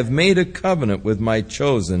God. I have made a covenant with my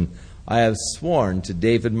chosen. I have sworn to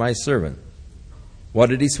David my servant. What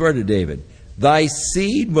did he swear to David? Thy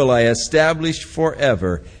seed will I establish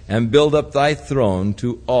forever and build up thy throne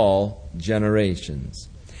to all generations.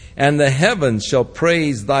 And the heavens shall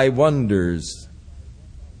praise thy wonders.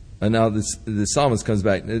 And now the psalmist comes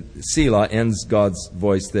back. Selah ends God's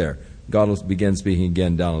voice there. God will begin speaking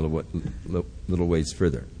again down a little ways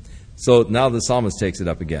further. So now the psalmist takes it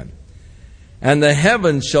up again. And the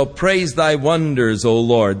heavens shall praise thy wonders, O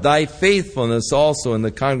Lord, thy faithfulness also in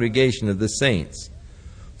the congregation of the saints.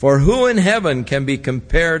 For who in heaven can be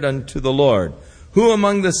compared unto the Lord? Who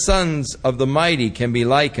among the sons of the mighty can be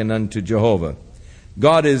likened unto Jehovah?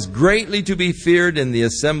 God is greatly to be feared in the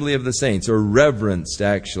assembly of the saints, or reverenced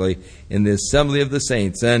actually in the assembly of the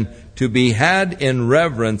saints, and to be had in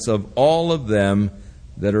reverence of all of them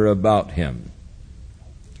that are about him.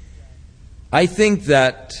 I think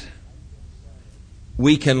that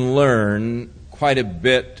we can learn quite a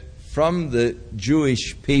bit from the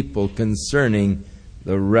Jewish people concerning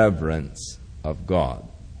the reverence of God.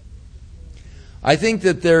 I think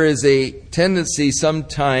that there is a tendency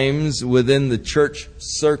sometimes within the church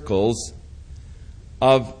circles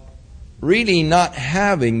of really not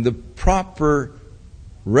having the proper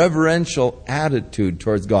reverential attitude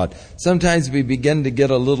towards God. Sometimes we begin to get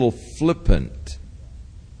a little flippant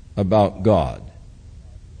about God.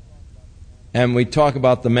 And we talk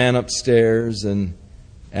about the man upstairs, and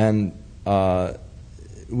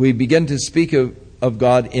we begin to speak of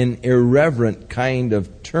God in irreverent kind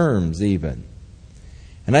of terms even.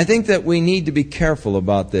 And I think that we need to be careful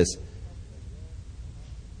about this.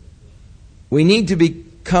 We need to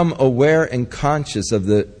become aware and conscious of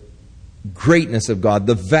the greatness of God,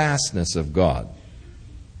 the vastness of God.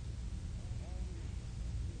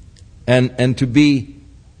 And to be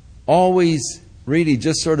always really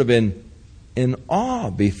just sort of in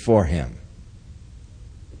awe before him.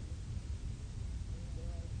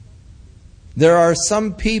 There are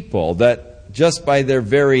some people that just by their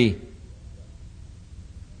very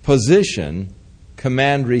position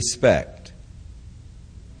command respect.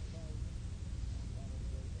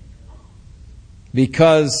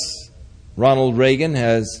 Because Ronald Reagan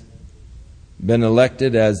has been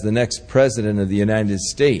elected as the next president of the United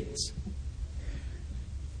States,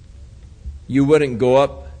 you wouldn't go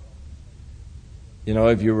up,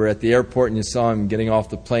 if you were at the airport and you saw him getting off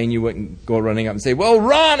the plane, you wouldn't go running up and say, "Well,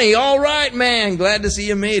 Ronnie, all right, man, glad to see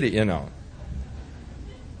you made it,"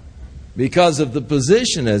 Because of the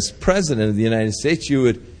position as President of the United States, you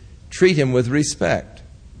would treat him with respect.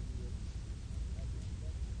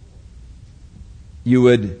 You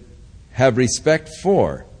would have respect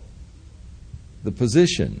for the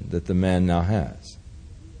position that the man now has.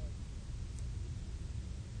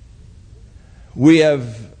 We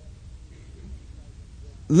have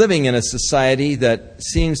living in a society that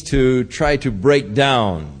seems to try to break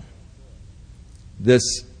down this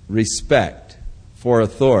respect for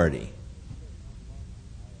authority.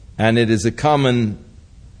 And it is a common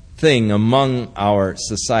thing among our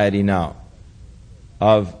society now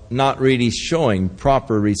of not really showing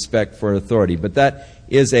proper respect for authority. But that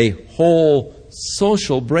is a whole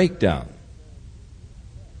social breakdown.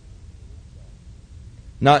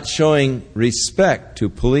 Not showing respect to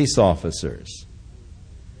police officers.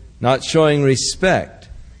 Not showing respect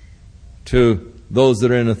to those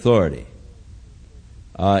that are in authority.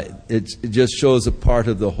 It just shows a part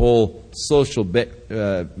of the whole social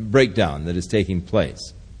breakdown that is taking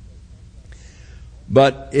place.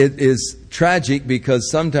 But it is tragic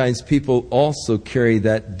because sometimes people also carry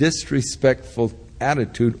that disrespectful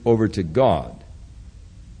attitude over to God.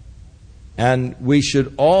 And we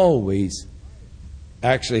should always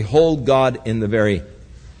actually hold God in the very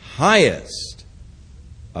highest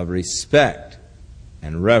of respect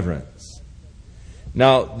and reverence.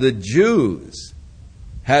 Now, the Jews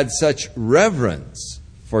had such reverence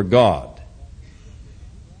for God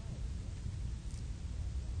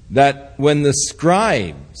that when the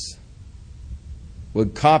scribes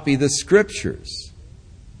would copy the Scriptures,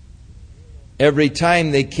 every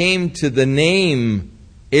time they came to the name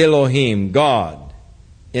Elohim, God,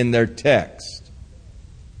 in their text,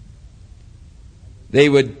 they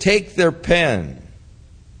would take their pen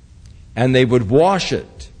and they would wash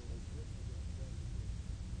it.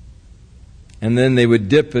 And then they would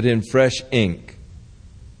dip it in fresh ink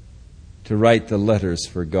to write the letters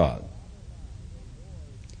for God.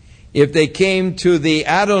 If they came to the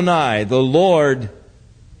Adonai, the Lord,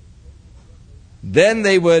 then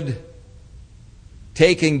they would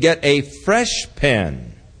take and get a fresh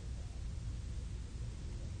pen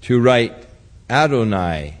to write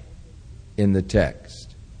Adonai in the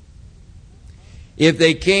text. If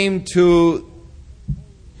they came to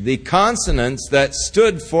the consonants that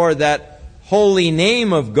stood for that holy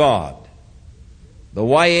name of God, the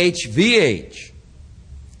YHVH,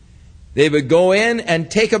 they would go in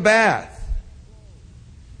and take a bath,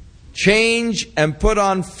 change and put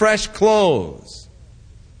on fresh clothes,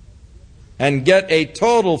 and get a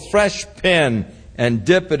total fresh pen and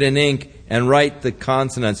dip it in ink and write the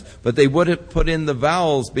consonants. But they wouldn't put in the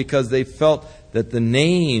vowels because they felt that the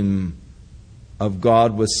name of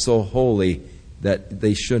God was so holy that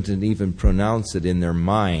they shouldn't even pronounce it in their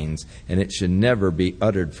minds, and it should never be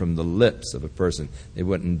uttered from the lips of a person. They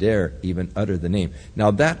wouldn't dare even utter the name.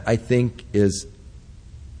 Now that, I think, is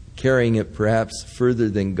carrying it perhaps further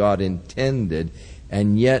than God intended,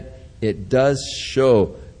 and yet it does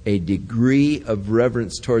show a degree of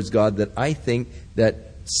reverence towards God that I think that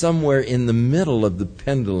somewhere in the middle of the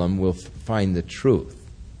pendulum will find the truth.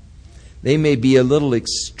 They may be a little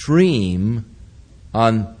extreme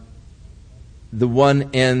on the one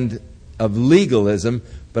end of legalism,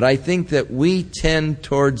 but I think that we tend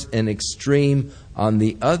towards an extreme on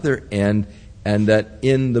the other end, and that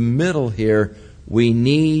in the middle here, we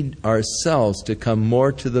need ourselves to come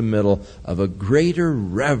more to the middle of a greater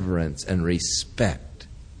reverence and respect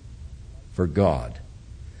for God.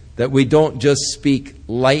 That we don't just speak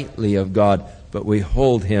lightly of God, but we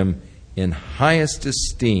hold Him in highest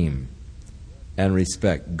esteem and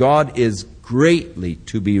respect. God is greatly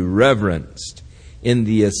to be reverenced in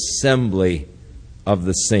the assembly of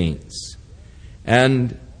the saints,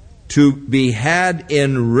 and to be had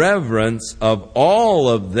in reverence of all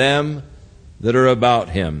of them that are about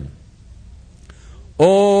Him.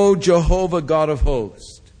 O Jehovah God of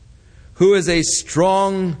hosts, who is a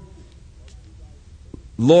strong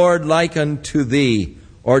Lord like unto Thee,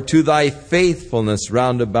 or to Thy faithfulness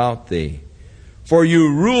round about Thee? For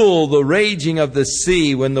You rule the raging of the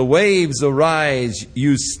sea. When the waves arise,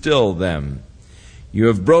 You still them. You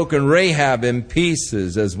have broken Rahab in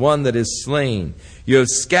pieces as one that is slain. You have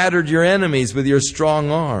scattered Your enemies with Your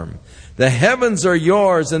strong arm. The heavens are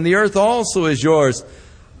Yours, and the earth also is Yours.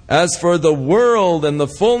 As for the world and the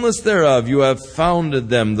fullness thereof, You have founded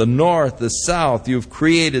them. The north, the south, You have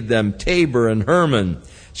created them. Tabor and Hermon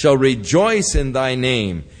shall rejoice in Thy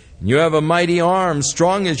name. You have a mighty arm,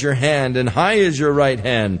 strong is Your hand, and high is Your right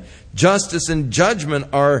hand. Justice and judgment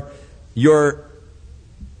are Your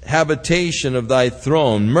habitation of Thy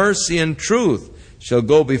throne. Mercy and truth shall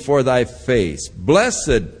go before Thy face.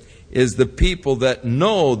 Blessed is the people that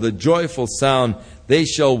know the joyful sound. They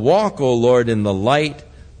shall walk, O Lord, in the light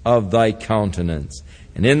of Thy countenance.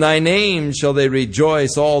 And in Thy name shall they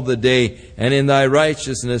rejoice all the day, and in Thy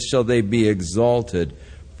righteousness shall they be exalted.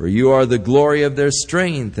 For You are the glory of their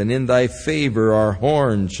strength, and in Thy favor our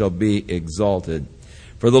horn shall be exalted.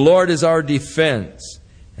 For the Lord is our defense,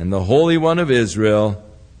 and the Holy One of Israel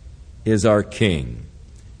is our King.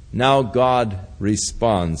 Now God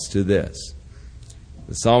responds to this.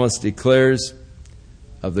 The psalmist declares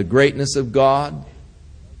of the greatness of God,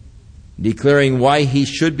 declaring why He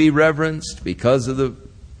should be reverenced, because of the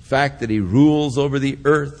fact that He rules over the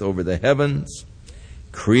earth, over the heavens,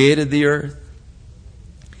 created the earth.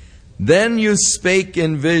 Then You spake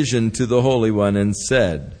in vision to the Holy One and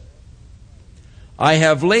said, I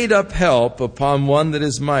have laid up help upon one that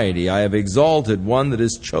is mighty. I have exalted one that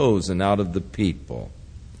is chosen out of the people.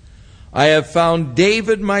 I have found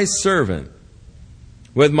David my servant.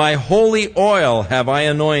 With my holy oil have I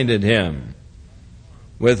anointed him,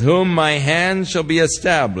 with whom my hand shall be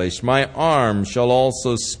established. My arm shall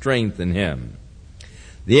also strengthen him.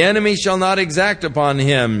 The enemy shall not exact upon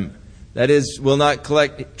him, that is, will not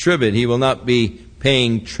collect tribute. He will not be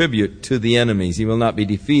paying tribute to the enemies. He will not be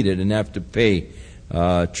defeated and have to pay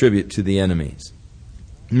tribute to the enemies.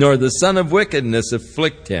 Nor the son of wickedness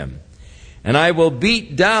afflict him. And I will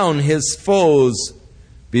beat down his foes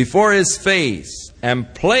before his face,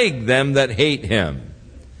 and plague them that hate him.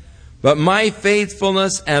 But my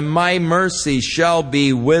faithfulness and my mercy shall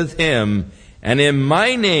be with him, and in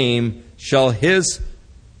my name shall his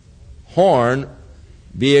horn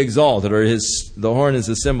be exalted, or the horn is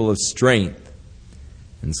a symbol of strength.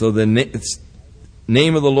 And so the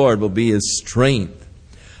name of the Lord will be his strength.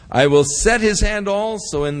 I will set his hand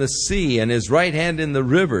also in the sea, and his right hand in the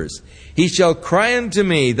rivers. He shall cry unto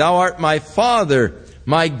me, Thou art my Father,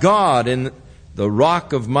 my God, and the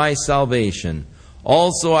rock of my salvation.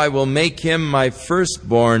 Also I will make him my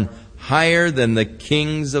firstborn, higher than the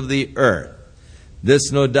kings of the earth.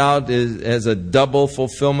 This, no doubt, has a double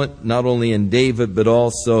fulfillment, not only in David, but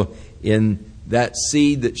also in that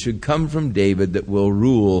seed that should come from David that will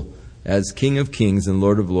rule as King of Kings and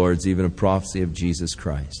Lord of Lords, even a prophecy of Jesus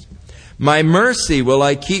Christ. My mercy will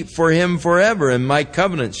I keep for him forever, and my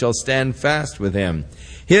covenant shall stand fast with him.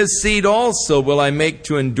 His seed also will I make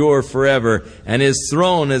to endure forever, and his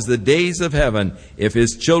throne as the days of heaven. If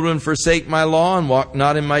his children forsake my law and walk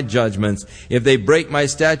not in my judgments, if they break my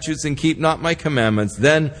statutes and keep not my commandments,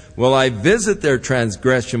 then will I visit their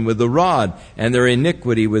transgression with the rod, and their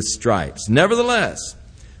iniquity with stripes. Nevertheless,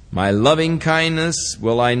 My loving kindness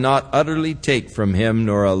will I not utterly take from him,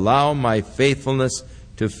 nor allow my faithfulness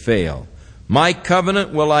to fail. My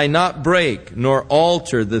covenant will I not break, nor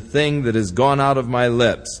alter the thing that has gone out of my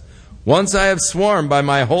lips. Once I have sworn by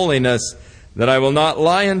my holiness that I will not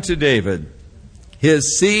lie unto David.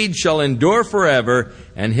 His seed shall endure forever,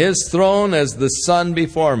 and his throne as the sun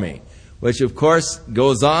before me. Which, of course,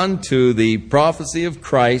 goes on to the prophecy of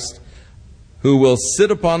Christ, who will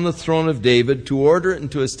sit upon the throne of David to order it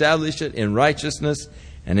and to establish it in righteousness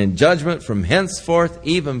and in judgment from henceforth,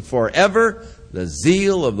 even forever. The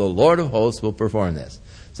zeal of the Lord of hosts will perform this.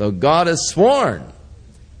 So God has sworn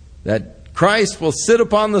that Christ will sit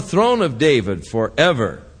upon the throne of David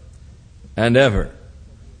forever and ever.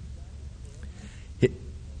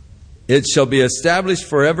 It shall be established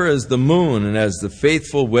forever as the moon and as the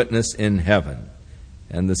faithful witness in heaven.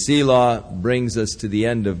 And the Selah brings us to the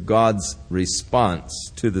end of God's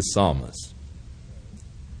response to the psalmist.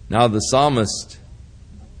 Now the psalmist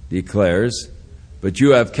declares, "But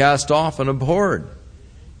you have cast off and abhorred.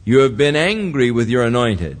 You have been angry with your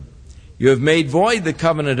anointed. You have made void the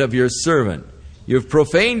covenant of your servant. You have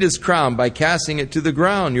profaned his crown by casting it to the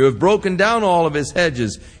ground. You have broken down all of his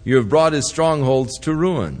hedges. You have brought his strongholds to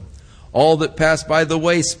ruin. All that pass by the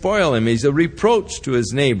way spoil him. He is a reproach to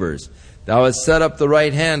his neighbors. Thou hast set up the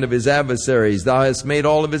right hand of his adversaries. Thou hast made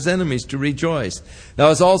all of his enemies to rejoice. Thou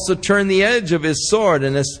hast also turned the edge of his sword,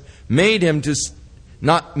 and hast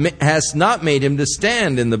not made him to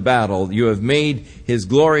stand in the battle. You have made his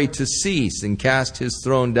glory to cease, and cast his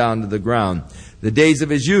throne down to the ground. The days of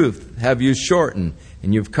his youth have you shortened,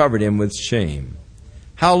 and you have covered him with shame.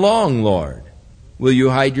 How long, Lord, will you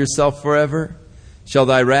hide yourself forever? Shall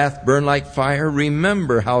thy wrath burn like fire?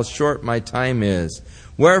 Remember how short my time is.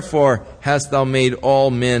 Wherefore hast thou made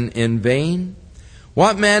all men in vain?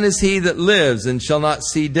 What man is he that lives and shall not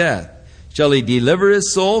see death? Shall he deliver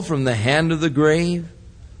his soul from the hand of the grave?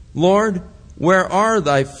 Lord, where are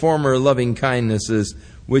thy former loving kindnesses,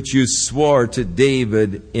 which you swore to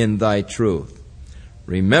David in thy truth?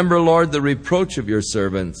 Remember, Lord, the reproach of your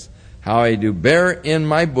servants, how I do bear in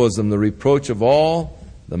my bosom the reproach of all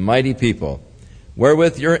the mighty people.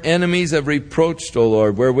 Wherewith your enemies have reproached, O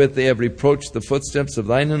Lord, wherewith they have reproached the footsteps of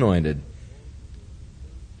thine anointed."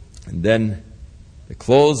 And then the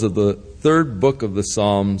close of the third book of the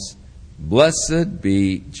Psalms, "Blessed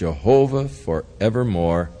be Jehovah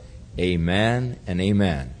forevermore. Amen and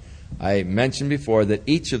amen." I mentioned before that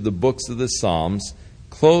each of the books of the Psalms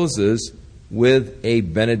closes with a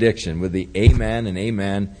benediction, with the amen and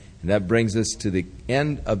amen. And that brings us to the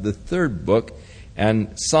end of the third book. And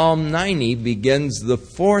Psalm 90 begins the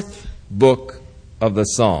fourth book of the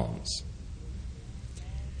Psalms.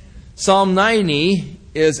 Psalm 90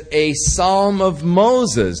 is a psalm of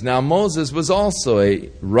Moses. Now, Moses was also a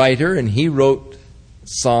writer, and he wrote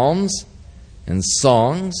psalms and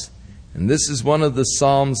songs. And this is one of the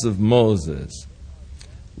psalms of Moses.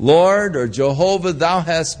 "Lord, or Jehovah, thou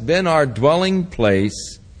hast been our dwelling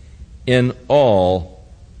place in all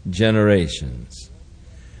generations.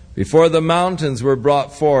 Before the mountains were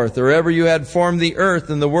brought forth, or ever you had formed the earth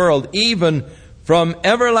and the world, even from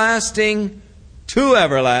everlasting to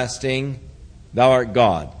everlasting, thou art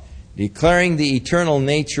God," declaring the eternal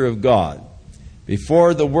nature of God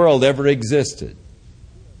before the world ever existed.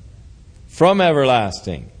 From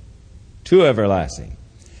everlasting to everlasting.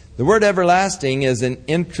 The word everlasting is an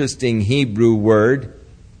interesting Hebrew word.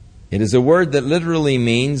 It is a word that literally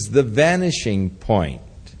means the vanishing point.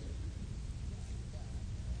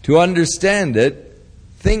 To understand it,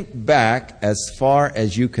 think back as far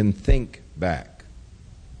as you can think back.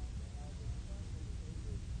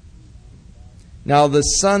 Now, the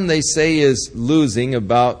sun, they say, is losing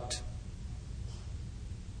about...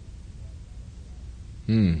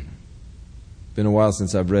 Been a while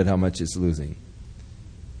since I've read how much it's losing.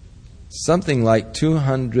 Something like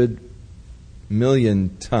 200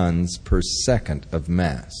 million tons per second of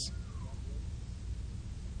mass.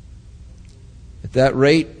 At that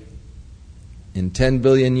rate, in 10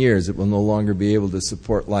 billion years, it will no longer be able to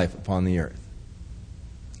support life upon the earth.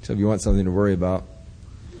 So if you want something to worry about,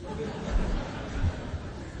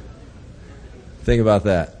 think about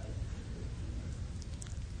that.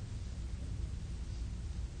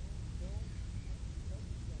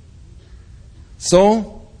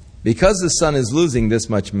 So, because the sun is losing this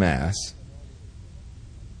much mass,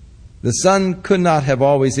 the sun could not have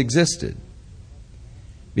always existed.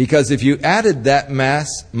 Because if you added that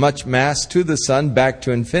much mass to the sun back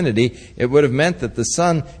to infinity, it would have meant that the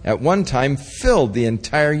sun at one time filled the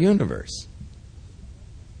entire universe.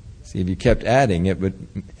 See, if you kept adding, it would...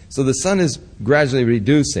 So the sun is gradually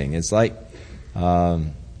reducing. It's like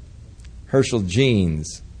Herschel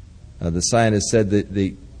Jeans The scientist said that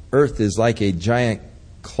the Earth is like a giant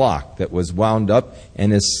clock that was wound up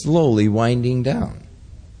and is slowly winding down.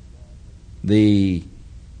 The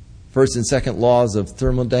first and second laws of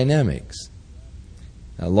thermodynamics,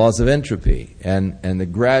 laws of entropy, and the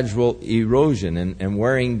gradual erosion and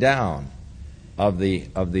wearing down of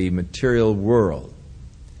the material world.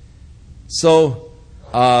 So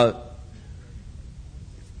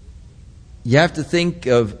you have to think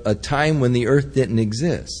of a time when the earth didn't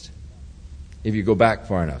exist, if you go back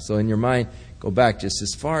far enough. So in your mind, go back just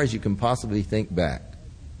as far as you can possibly think back.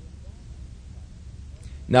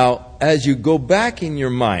 Now, as you go back in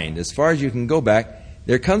your mind, as far as you can go back,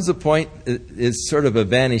 there comes a point, is sort of a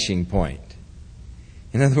vanishing point.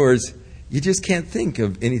 In other words, you just can't think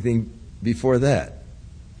of anything before that.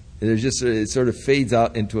 It sort of fades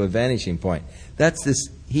out into a vanishing point. That's this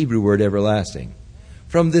Hebrew word everlasting.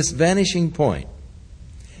 From this vanishing point.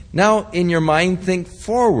 Now, in your mind, think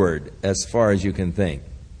forward as far as you can think.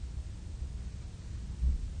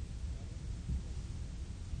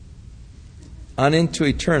 On into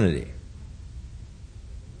eternity.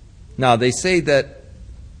 Now, they say that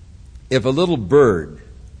if a little bird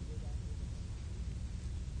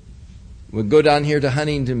would go down here to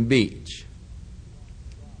Huntington Beach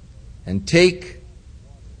and take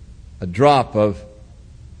a drop of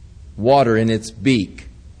water in its beak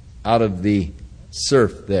out of the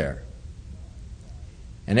surf there,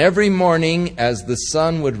 and every morning as the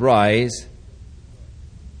sun would rise,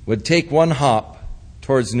 would take one hop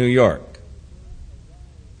towards New York.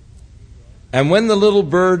 And when the little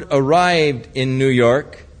bird arrived in New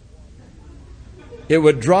York, it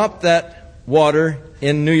would drop that water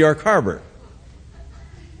in New York Harbor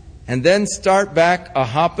and then start back a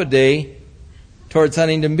hop a day towards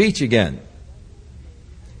Huntington Beach again.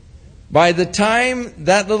 By the time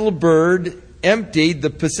that little bird emptied the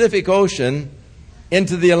Pacific Ocean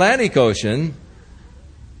into the Atlantic Ocean,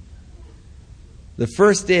 the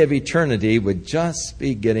first day of eternity would just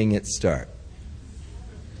be getting its start.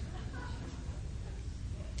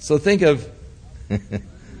 So think of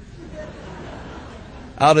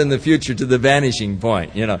out in the future to the vanishing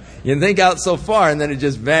point. You think out so far and then it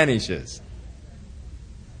just vanishes.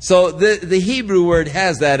 So the Hebrew word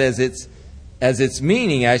has that as its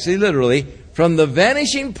meaning, actually, literally, from the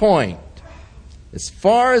vanishing point, as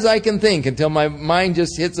far as I can think until my mind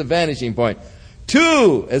just hits a vanishing point,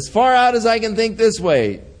 to as far out as I can think this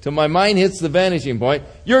way till my mind hits the vanishing point.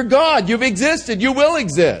 You're God. You've existed. You will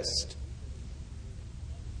exist.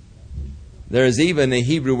 There is even a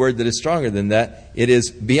Hebrew word that is stronger than that. It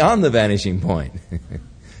is beyond the vanishing point.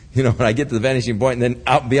 When I get to the vanishing point and then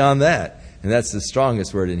out beyond that. And that's the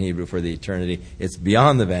strongest word in Hebrew for the eternity. It's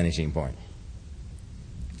beyond the vanishing point.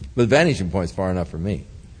 But the vanishing point is far enough for me.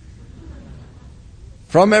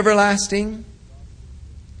 From everlasting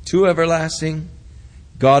to everlasting,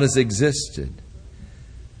 God has existed.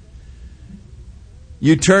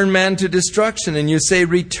 You turn man to destruction and you say,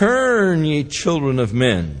 "Return, ye children of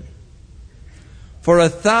men. For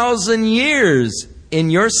 1,000 years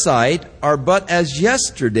in your sight are but as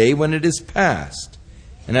yesterday when it is past,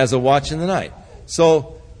 and as a watch in the night."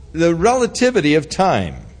 So, the relativity of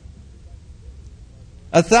time.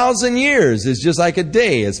 1,000 years is just like a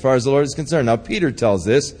day as far as the Lord is concerned. Now, Peter tells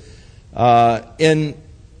this in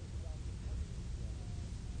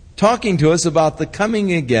talking to us about the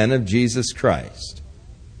coming again of Jesus Christ.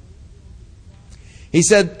 He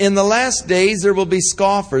said, "In the last days there will be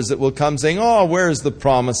scoffers that will come saying, 'Oh, where is the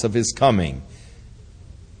promise of His coming?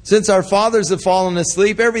 Since our fathers have fallen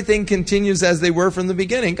asleep, everything continues as they were from the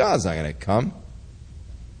beginning.'" God's not going to come.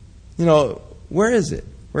 Where is it?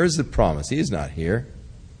 Where is the promise? He is not here.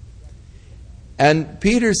 And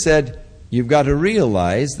Peter said, you've got to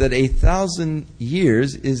realize that 1,000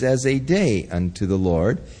 years is as a day unto the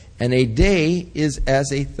Lord, and a day is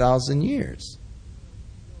as 1,000 years.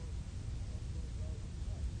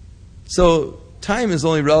 So time is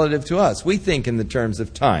only relative to us. We think in the terms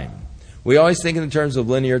of time. We always think in the terms of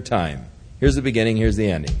linear time. Here's the beginning, here's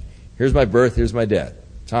the ending. Here's my birth, here's my death.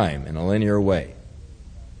 Time in a linear way.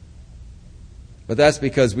 But that's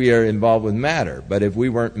because we are involved with matter. But if we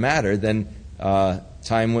weren't matter, then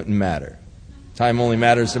time wouldn't matter. Time only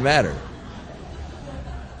matters to matter.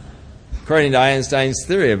 According to Einstein's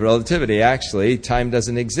theory of relativity, actually, time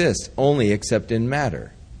doesn't exist, only except in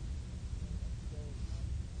matter.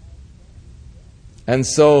 And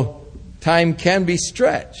so, time can be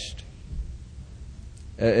stretched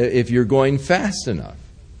if you're going fast enough.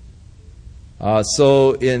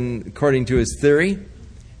 According to his theory,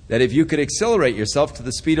 that if you could accelerate yourself to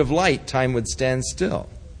the speed of light, time would stand still.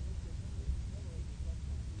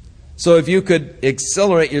 So if you could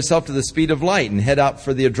accelerate yourself to the speed of light and head out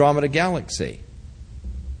for the Andromeda Galaxy,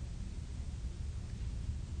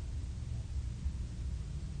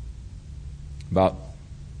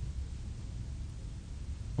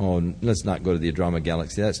 let's not go to the Andromeda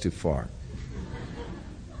Galaxy, that's too far.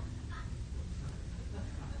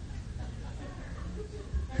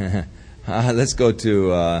 Let's go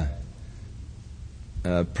to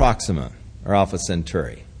Proxima, or Alpha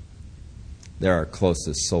Centauri. They're our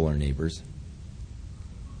closest solar neighbors.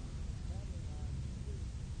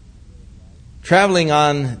 Traveling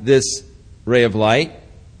on this ray of light,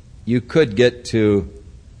 you could get to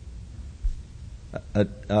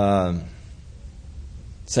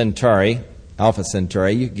Centauri, Alpha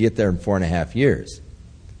Centauri. You could get there in 4.5 years.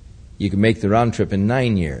 You could make the round trip in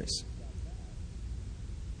 9 years.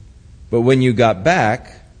 But when you got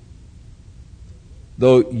back,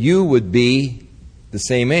 though you would be the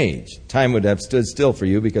same age, time would have stood still for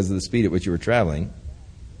you because of the speed at which you were traveling.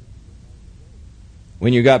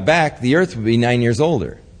 When you got back, the earth would be 9 years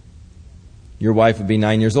older. Your wife would be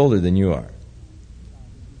 9 years older than you are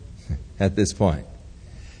at this point.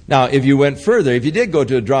 Now, if you went further, if you did go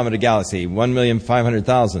to Andromeda Galaxy,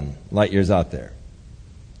 1,500,000 light years out there,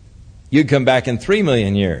 you'd come back in 3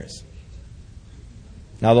 million years.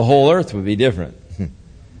 Now, the whole earth would be different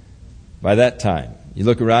by that time. You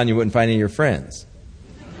look around, you wouldn't find any of your friends.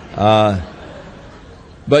 But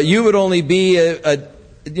you would only be, in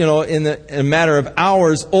a matter of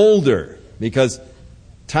hours older, because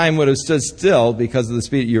time would have stood still because of the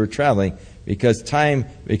speed you were traveling. Because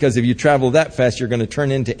if you travel that fast, you're going to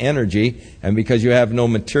turn into energy, and because you have no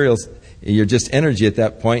materials, you're just energy at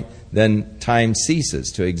that point, then time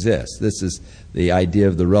ceases to exist. This is the idea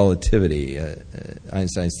of the relativity,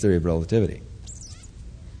 Einstein's theory of relativity.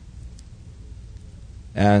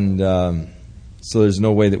 And so there's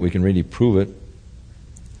no way that we can really prove it.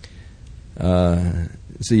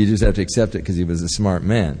 So you just have to accept it because he was a smart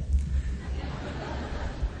man.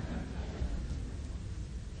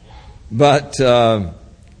 But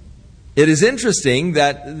it is interesting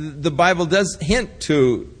that the Bible does hint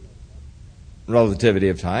to relativity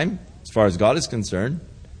of time, as far as God is concerned.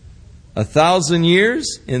 1,000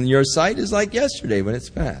 years in your sight is like yesterday when it's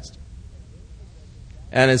past.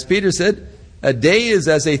 And as Peter said, a day is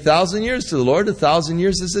as 1,000 years to the Lord, 1,000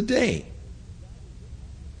 years is a day.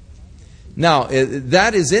 Now,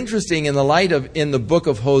 that is interesting in the light of, in the book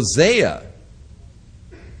of Hosea,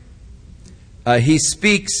 he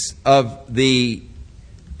speaks of the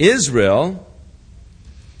Israel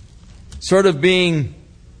sort of being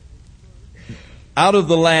out of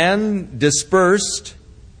the land, dispersed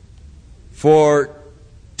for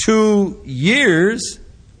 2 years.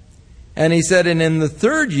 And he said, and in the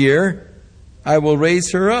 3rd year, I will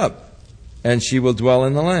raise her up, and she will dwell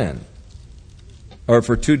in the land. Or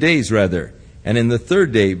for 2 days, rather. And in the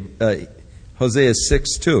 3rd day, Hosea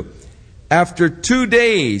 6:2. After 2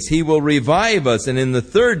 days, he will revive us, and in the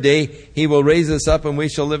 3rd day, he will raise us up, and we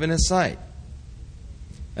shall live in his sight.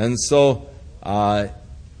 And so,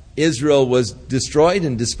 Israel was destroyed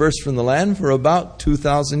and dispersed from the land for about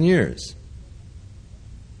 2,000 years.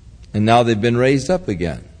 And now they've been raised up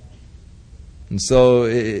again. And so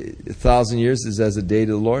 1,000 years is as a day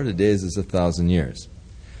to the Lord, a day is as 1,000 years.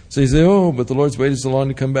 So you say, oh, but the Lord's waited so long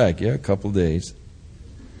to come back. Yeah, a couple of days.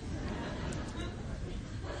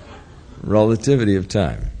 Relativity of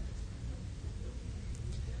time.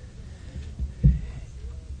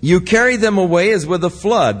 You carry them away as with a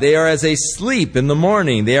flood. They are as a sleep in the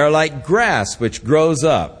morning. They are like grass which grows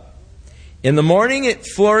up. In the morning it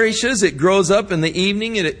flourishes, it grows up. In the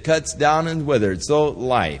evening it cuts down and withers. So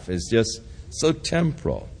life is just so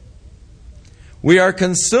temporal. We are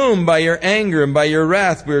consumed by your anger, and by your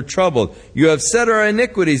wrath we are troubled. You have set our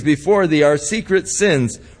iniquities before thee. Our secret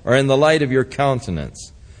sins are in the light of your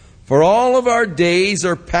countenance. For all of our days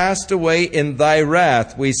are passed away in thy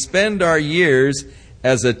wrath. We spend our years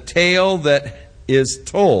as a tale that is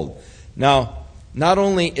told. Now, not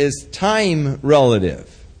only is time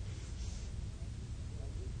relative,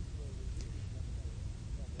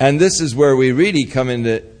 and this is where we really come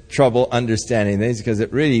into trouble understanding things, because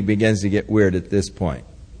it really begins to get weird at this point.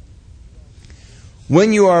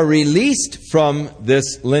 When you are released from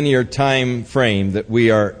this linear time frame that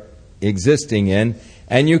we are existing in,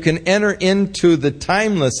 and you can enter into the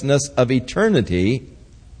timelessness of eternity,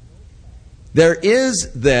 there is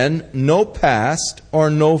then no past or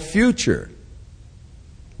no future,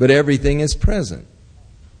 but everything is present,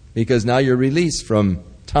 because now you're released from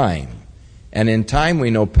time. And in time we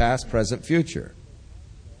know past, present, future.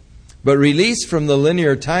 But released from the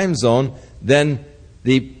linear time zone, then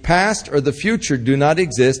the past or the future do not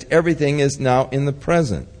exist. Everything is now in the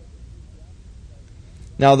present.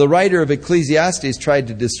 Now, the writer of Ecclesiastes tried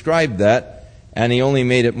to describe that, and he only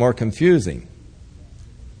made it more confusing.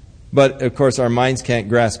 But, of course, our minds can't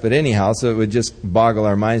grasp it anyhow, so it would just boggle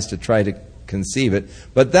our minds to try to conceive it.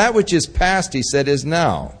 But that which is past, he said, is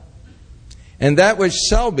now. And that which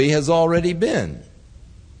shall be has already been.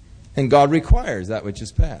 And God requires that which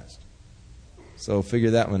is past. So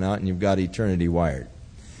figure that one out, and you've got eternity wired.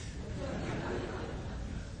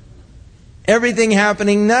 Everything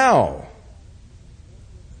happening now.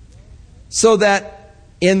 So that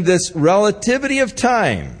in this relativity of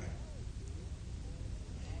time,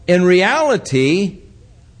 in reality,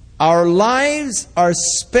 our lives are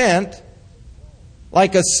spent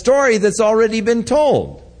like a story that's already been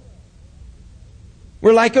told.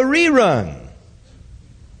 We're like a rerun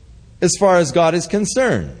as far as God is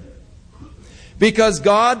concerned. Because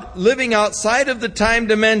God, living outside of the time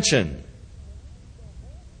dimension,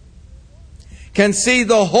 can see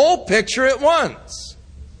the whole picture at once.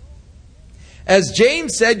 As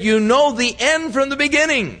James said, you know the end from the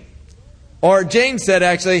beginning. Or James said,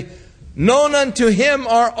 actually, known unto him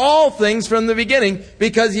are all things from the beginning,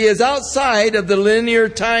 because he is outside of the linear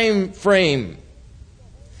time frame.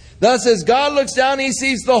 Thus, as God looks down, he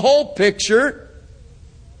sees the whole picture.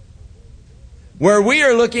 Where we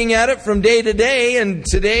are looking at it from day to day, and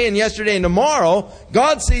today and yesterday and tomorrow,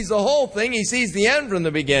 God sees the whole thing. He sees the end from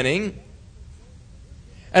the beginning.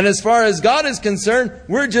 And as far as God is concerned,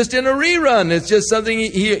 we're just in a rerun. It's just something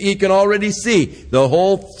he can already see. The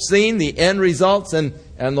whole scene, the end results, and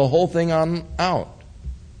the whole thing on out.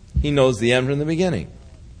 He knows the end from the beginning.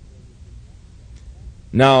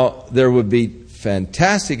 Now, there would be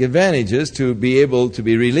fantastic advantages to be able to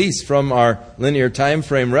be released from our linear time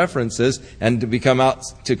frame references and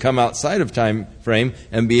to come outside of time frame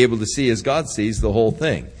and be able to see as God sees the whole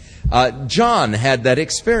thing. John had that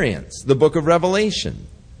experience, the book of Revelation.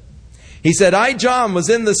 He said, I, John,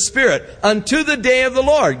 was in the Spirit unto the day of the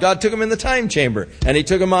Lord. God took him in the time chamber, and he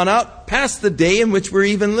took him on out past the day in which we're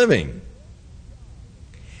even living.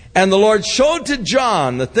 And the Lord showed to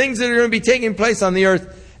John the things that are going to be taking place on the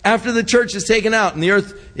earth after the church is taken out and the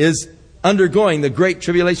earth is undergoing the great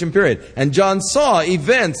tribulation period. And John saw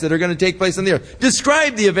events that are going to take place on the earth.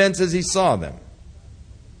 Described the events as he saw them.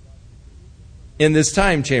 In this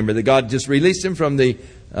time chamber that God just released him from the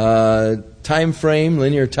time frame,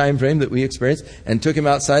 linear time frame that we experience, and took him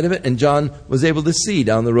outside of it, and John was able to see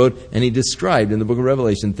down the road, and he described in the book of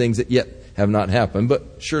Revelation things that yet have not happened, but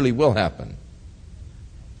surely will happen.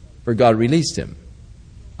 For God released him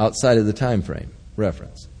outside of the time frame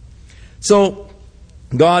reference. So,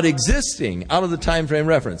 God existing out of the time frame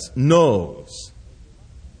reference knows.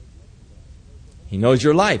 He knows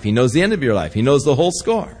your life. He knows the end of your life. He knows the whole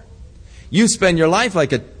score. You spend your life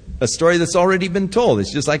like a story that's already been told.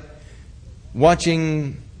 It's just like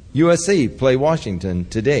watching USC play Washington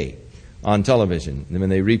today on television when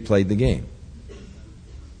they replayed the game.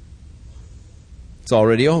 It's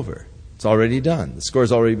already over. It's already done. The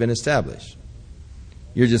score's already been established.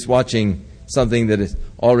 You're just watching something that has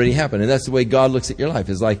already happened. And that's the way God looks at your life.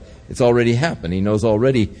 It's like it's already happened. He knows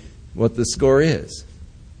already what the score is.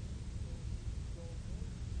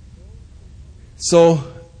 So,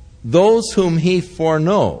 those whom he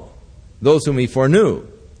foreknew,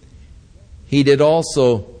 he did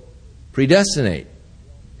also predestinate.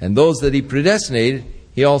 And those that he predestinated,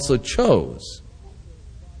 he also chose.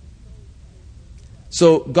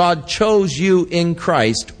 So God chose you in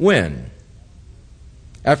Christ when?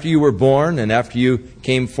 After you were born and after you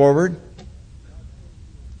came forward?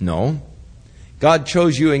 No. God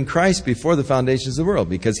chose you in Christ before the foundations of the world,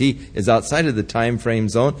 because he is outside of the time frame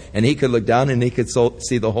zone, and he could look down and he could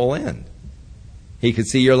see the whole end. He could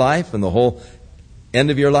see your life and the whole end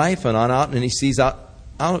of your life and on out, and he sees out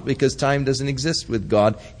because time doesn't exist with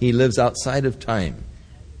God. He lives outside of time.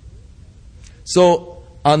 So,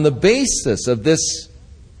 on the basis of this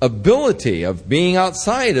ability of being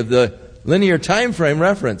outside of the linear time frame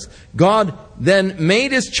reference, God then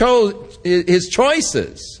made his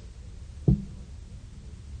choices.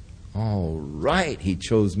 All right, he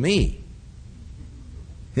chose me.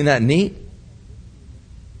 Isn't that neat?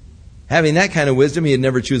 Having that kind of wisdom, he'd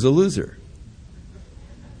never choose a loser.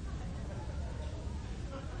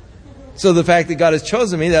 So the fact that God has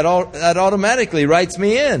chosen me, that automatically writes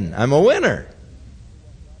me in. I'm a winner.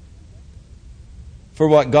 For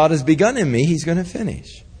what God has begun in me, he's going to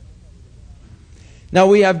finish. Now,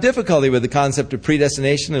 we have difficulty with the concept of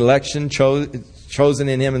predestination, election, chosen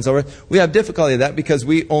in him, and so forth. We have difficulty with that because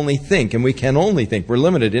we only think, and we can only think. We're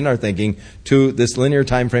limited in our thinking to this linear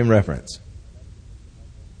time frame reference.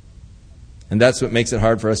 And that's what makes it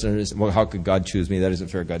hard for us to understand, well, how could God choose me? That isn't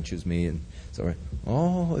fair. God choose me, and It's all right.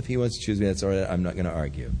 Oh, if he wants to choose me, that's all right. I'm not going to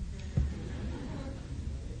argue.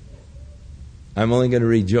 I'm only going to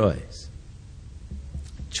rejoice.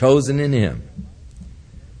 Chosen in him.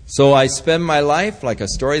 So I spend my life like a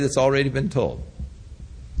story that's already been told.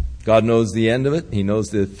 God knows the end of it. He knows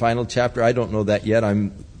the final chapter. I don't know that yet.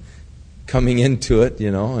 I'm coming into it,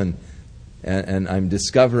 and I'm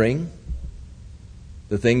discovering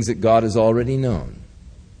the things that God has already known.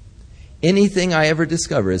 Anything I ever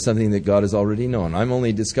discover is something that God has already known. I'm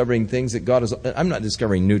only discovering things that God has... I'm not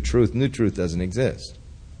discovering new truth. New truth doesn't exist.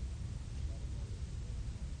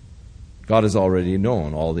 God has already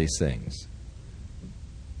known all these things.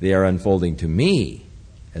 They are unfolding to me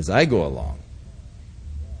as I go along.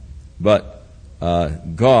 But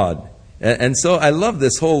God... And so I love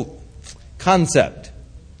this whole concept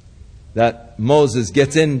that Moses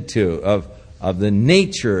gets into of the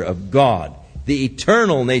nature of God. The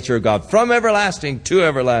eternal nature of God, from everlasting to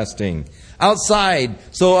everlasting, outside.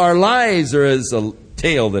 So our lives are as a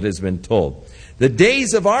tale that has been told. The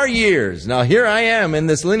days of our years. Now here I am in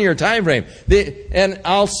this linear time frame, and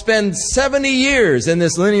I'll spend 70 years in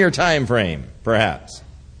this linear time frame, perhaps.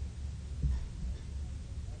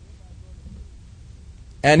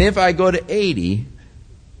 And if I go to 80,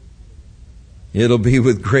 it'll be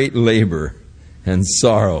with great labor and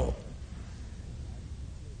sorrow.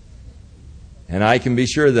 And I can be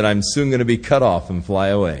sure that I'm soon going to be cut off and fly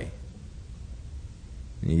away.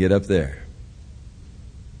 And you get up there.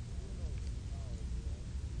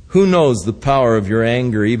 Who knows the power of your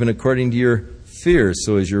anger, even according to your fear,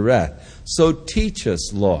 so is your wrath. So teach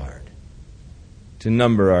us, Lord, to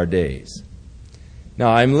number our days.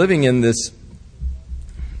 Now, I'm living in this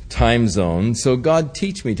time zone, so God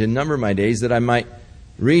teach me to number my days that I might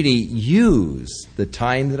really use the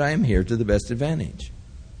time that I am here to the best advantage.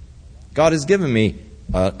 God has given me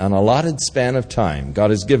an allotted span of time. God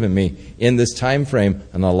has given me, in this time frame,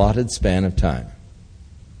 an allotted span of time.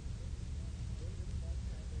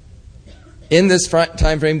 In this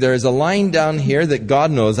time frame, there is a line down here that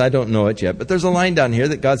God knows. I don't know it yet, but there's a line down here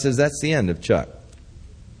that God says that's the end of Chuck,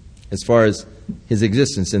 as far as his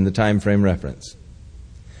existence in the time frame reference.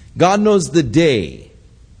 God knows the day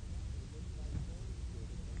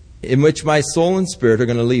in which my soul and spirit are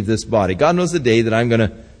going to leave this body. God knows the day that I'm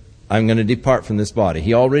going to depart from this body.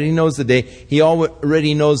 He already knows the day. He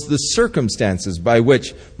already knows the circumstances by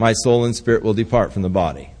which my soul and spirit will depart from the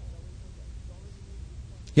body.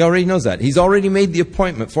 He already knows that. He's already made the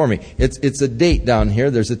appointment for me. It's a date down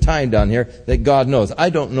here. There's a time down here that God knows. I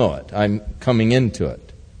don't know it. I'm coming into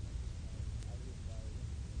it.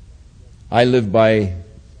 I live by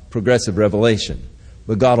progressive revelation.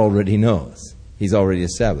 But God already knows. He's already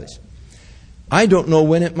established. I don't know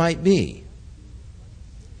when it might be.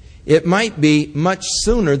 It might be much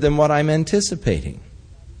sooner than what I'm anticipating.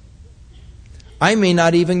 I may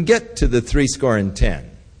not even get to the 70.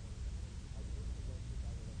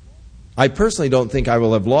 I personally don't think I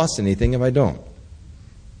will have lost anything if I don't.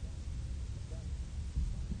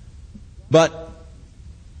 But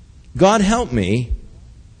God help me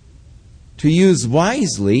to use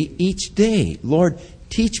wisely each day. Lord,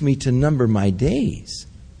 teach me to number my days.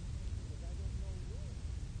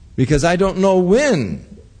 Because I don't know when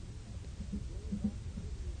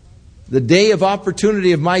the day of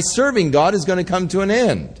opportunity of my serving God is going to come to an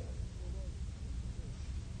end.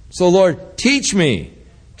 So Lord, teach me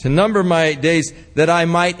to number my days that I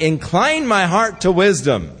might incline my heart to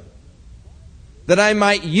wisdom. That I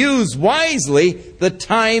might use wisely the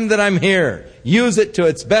time that I'm here. Use it to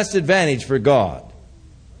its best advantage for God.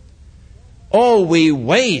 Oh, we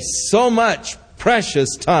waste so much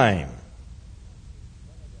precious time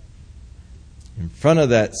in front of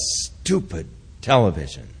that stupid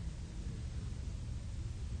television.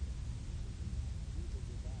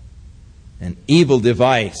 An evil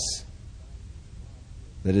device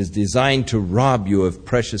that is designed to rob you of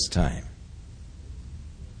precious time,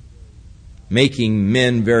 making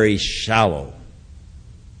men very shallow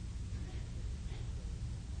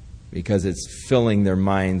because it's filling their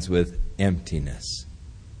minds with emptiness.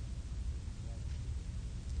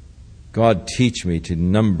 God, teach me to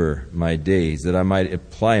number my days, that I might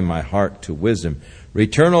apply my heart to wisdom.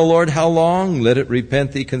 Return, O Lord, how long? Let it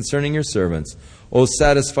repent thee concerning your servants. O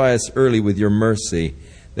satisfy us early with your mercy,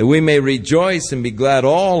 that we may rejoice and be glad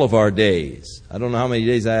all of our days. I don't know how many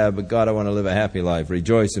days I have, but God, I want to live a happy life.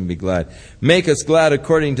 Rejoice and be glad. Make us glad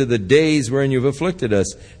according to the days wherein you've afflicted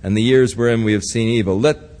us, and the years wherein we have seen evil.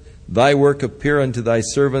 Let thy work appear unto thy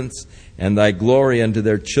servants, and thy glory unto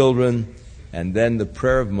their children. And then the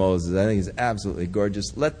prayer of Moses, I think, is absolutely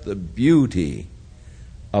gorgeous. Let the beauty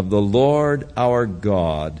of the Lord our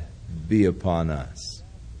God be upon us.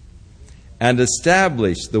 and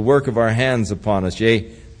establish the work of our hands upon us.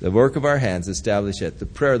 Yea, the work of our hands establish it. The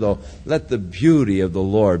prayer, though, let the beauty of the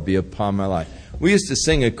Lord be upon my life. We used to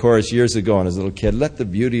sing a chorus years ago when I was a little kid. Let the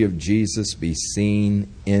beauty of Jesus be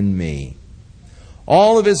seen in me.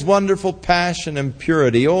 All of his wonderful passion and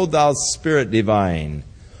purity, O thou Spirit divine,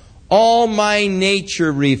 all my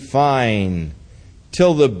nature refine,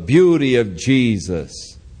 till the beauty of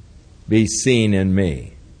Jesus be seen in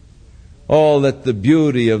me. Oh, let the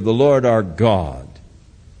beauty of the Lord our God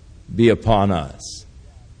be upon us.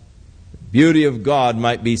 The beauty of God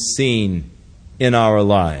might be seen in our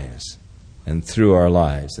lives and through our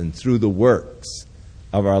lives and through the works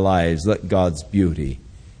of our lives. Let God's beauty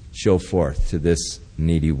show forth to this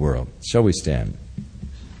needy world. Shall we stand?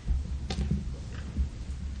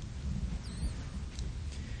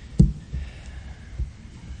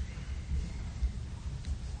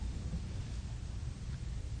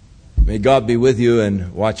 May God be with you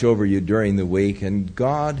and watch over you during the week, and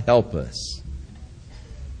God help us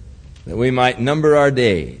that we might number our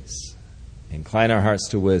days, incline our hearts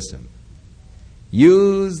to wisdom.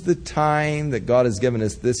 Use the time that God has given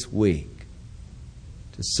us this week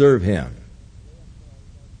to serve Him,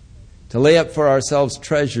 to lay up for ourselves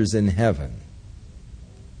treasures in heaven.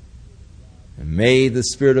 And may the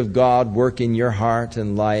Spirit of God work in your heart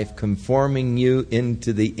and life, conforming you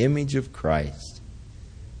into the image of Christ,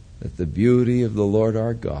 that the beauty of the Lord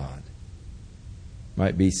our God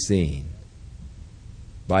might be seen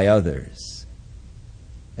by others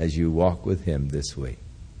as you walk with Him this week.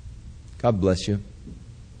 God bless you.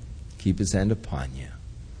 Keep His hand upon you.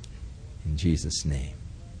 In Jesus' name.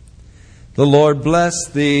 The Lord bless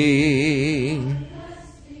thee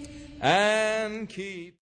and keep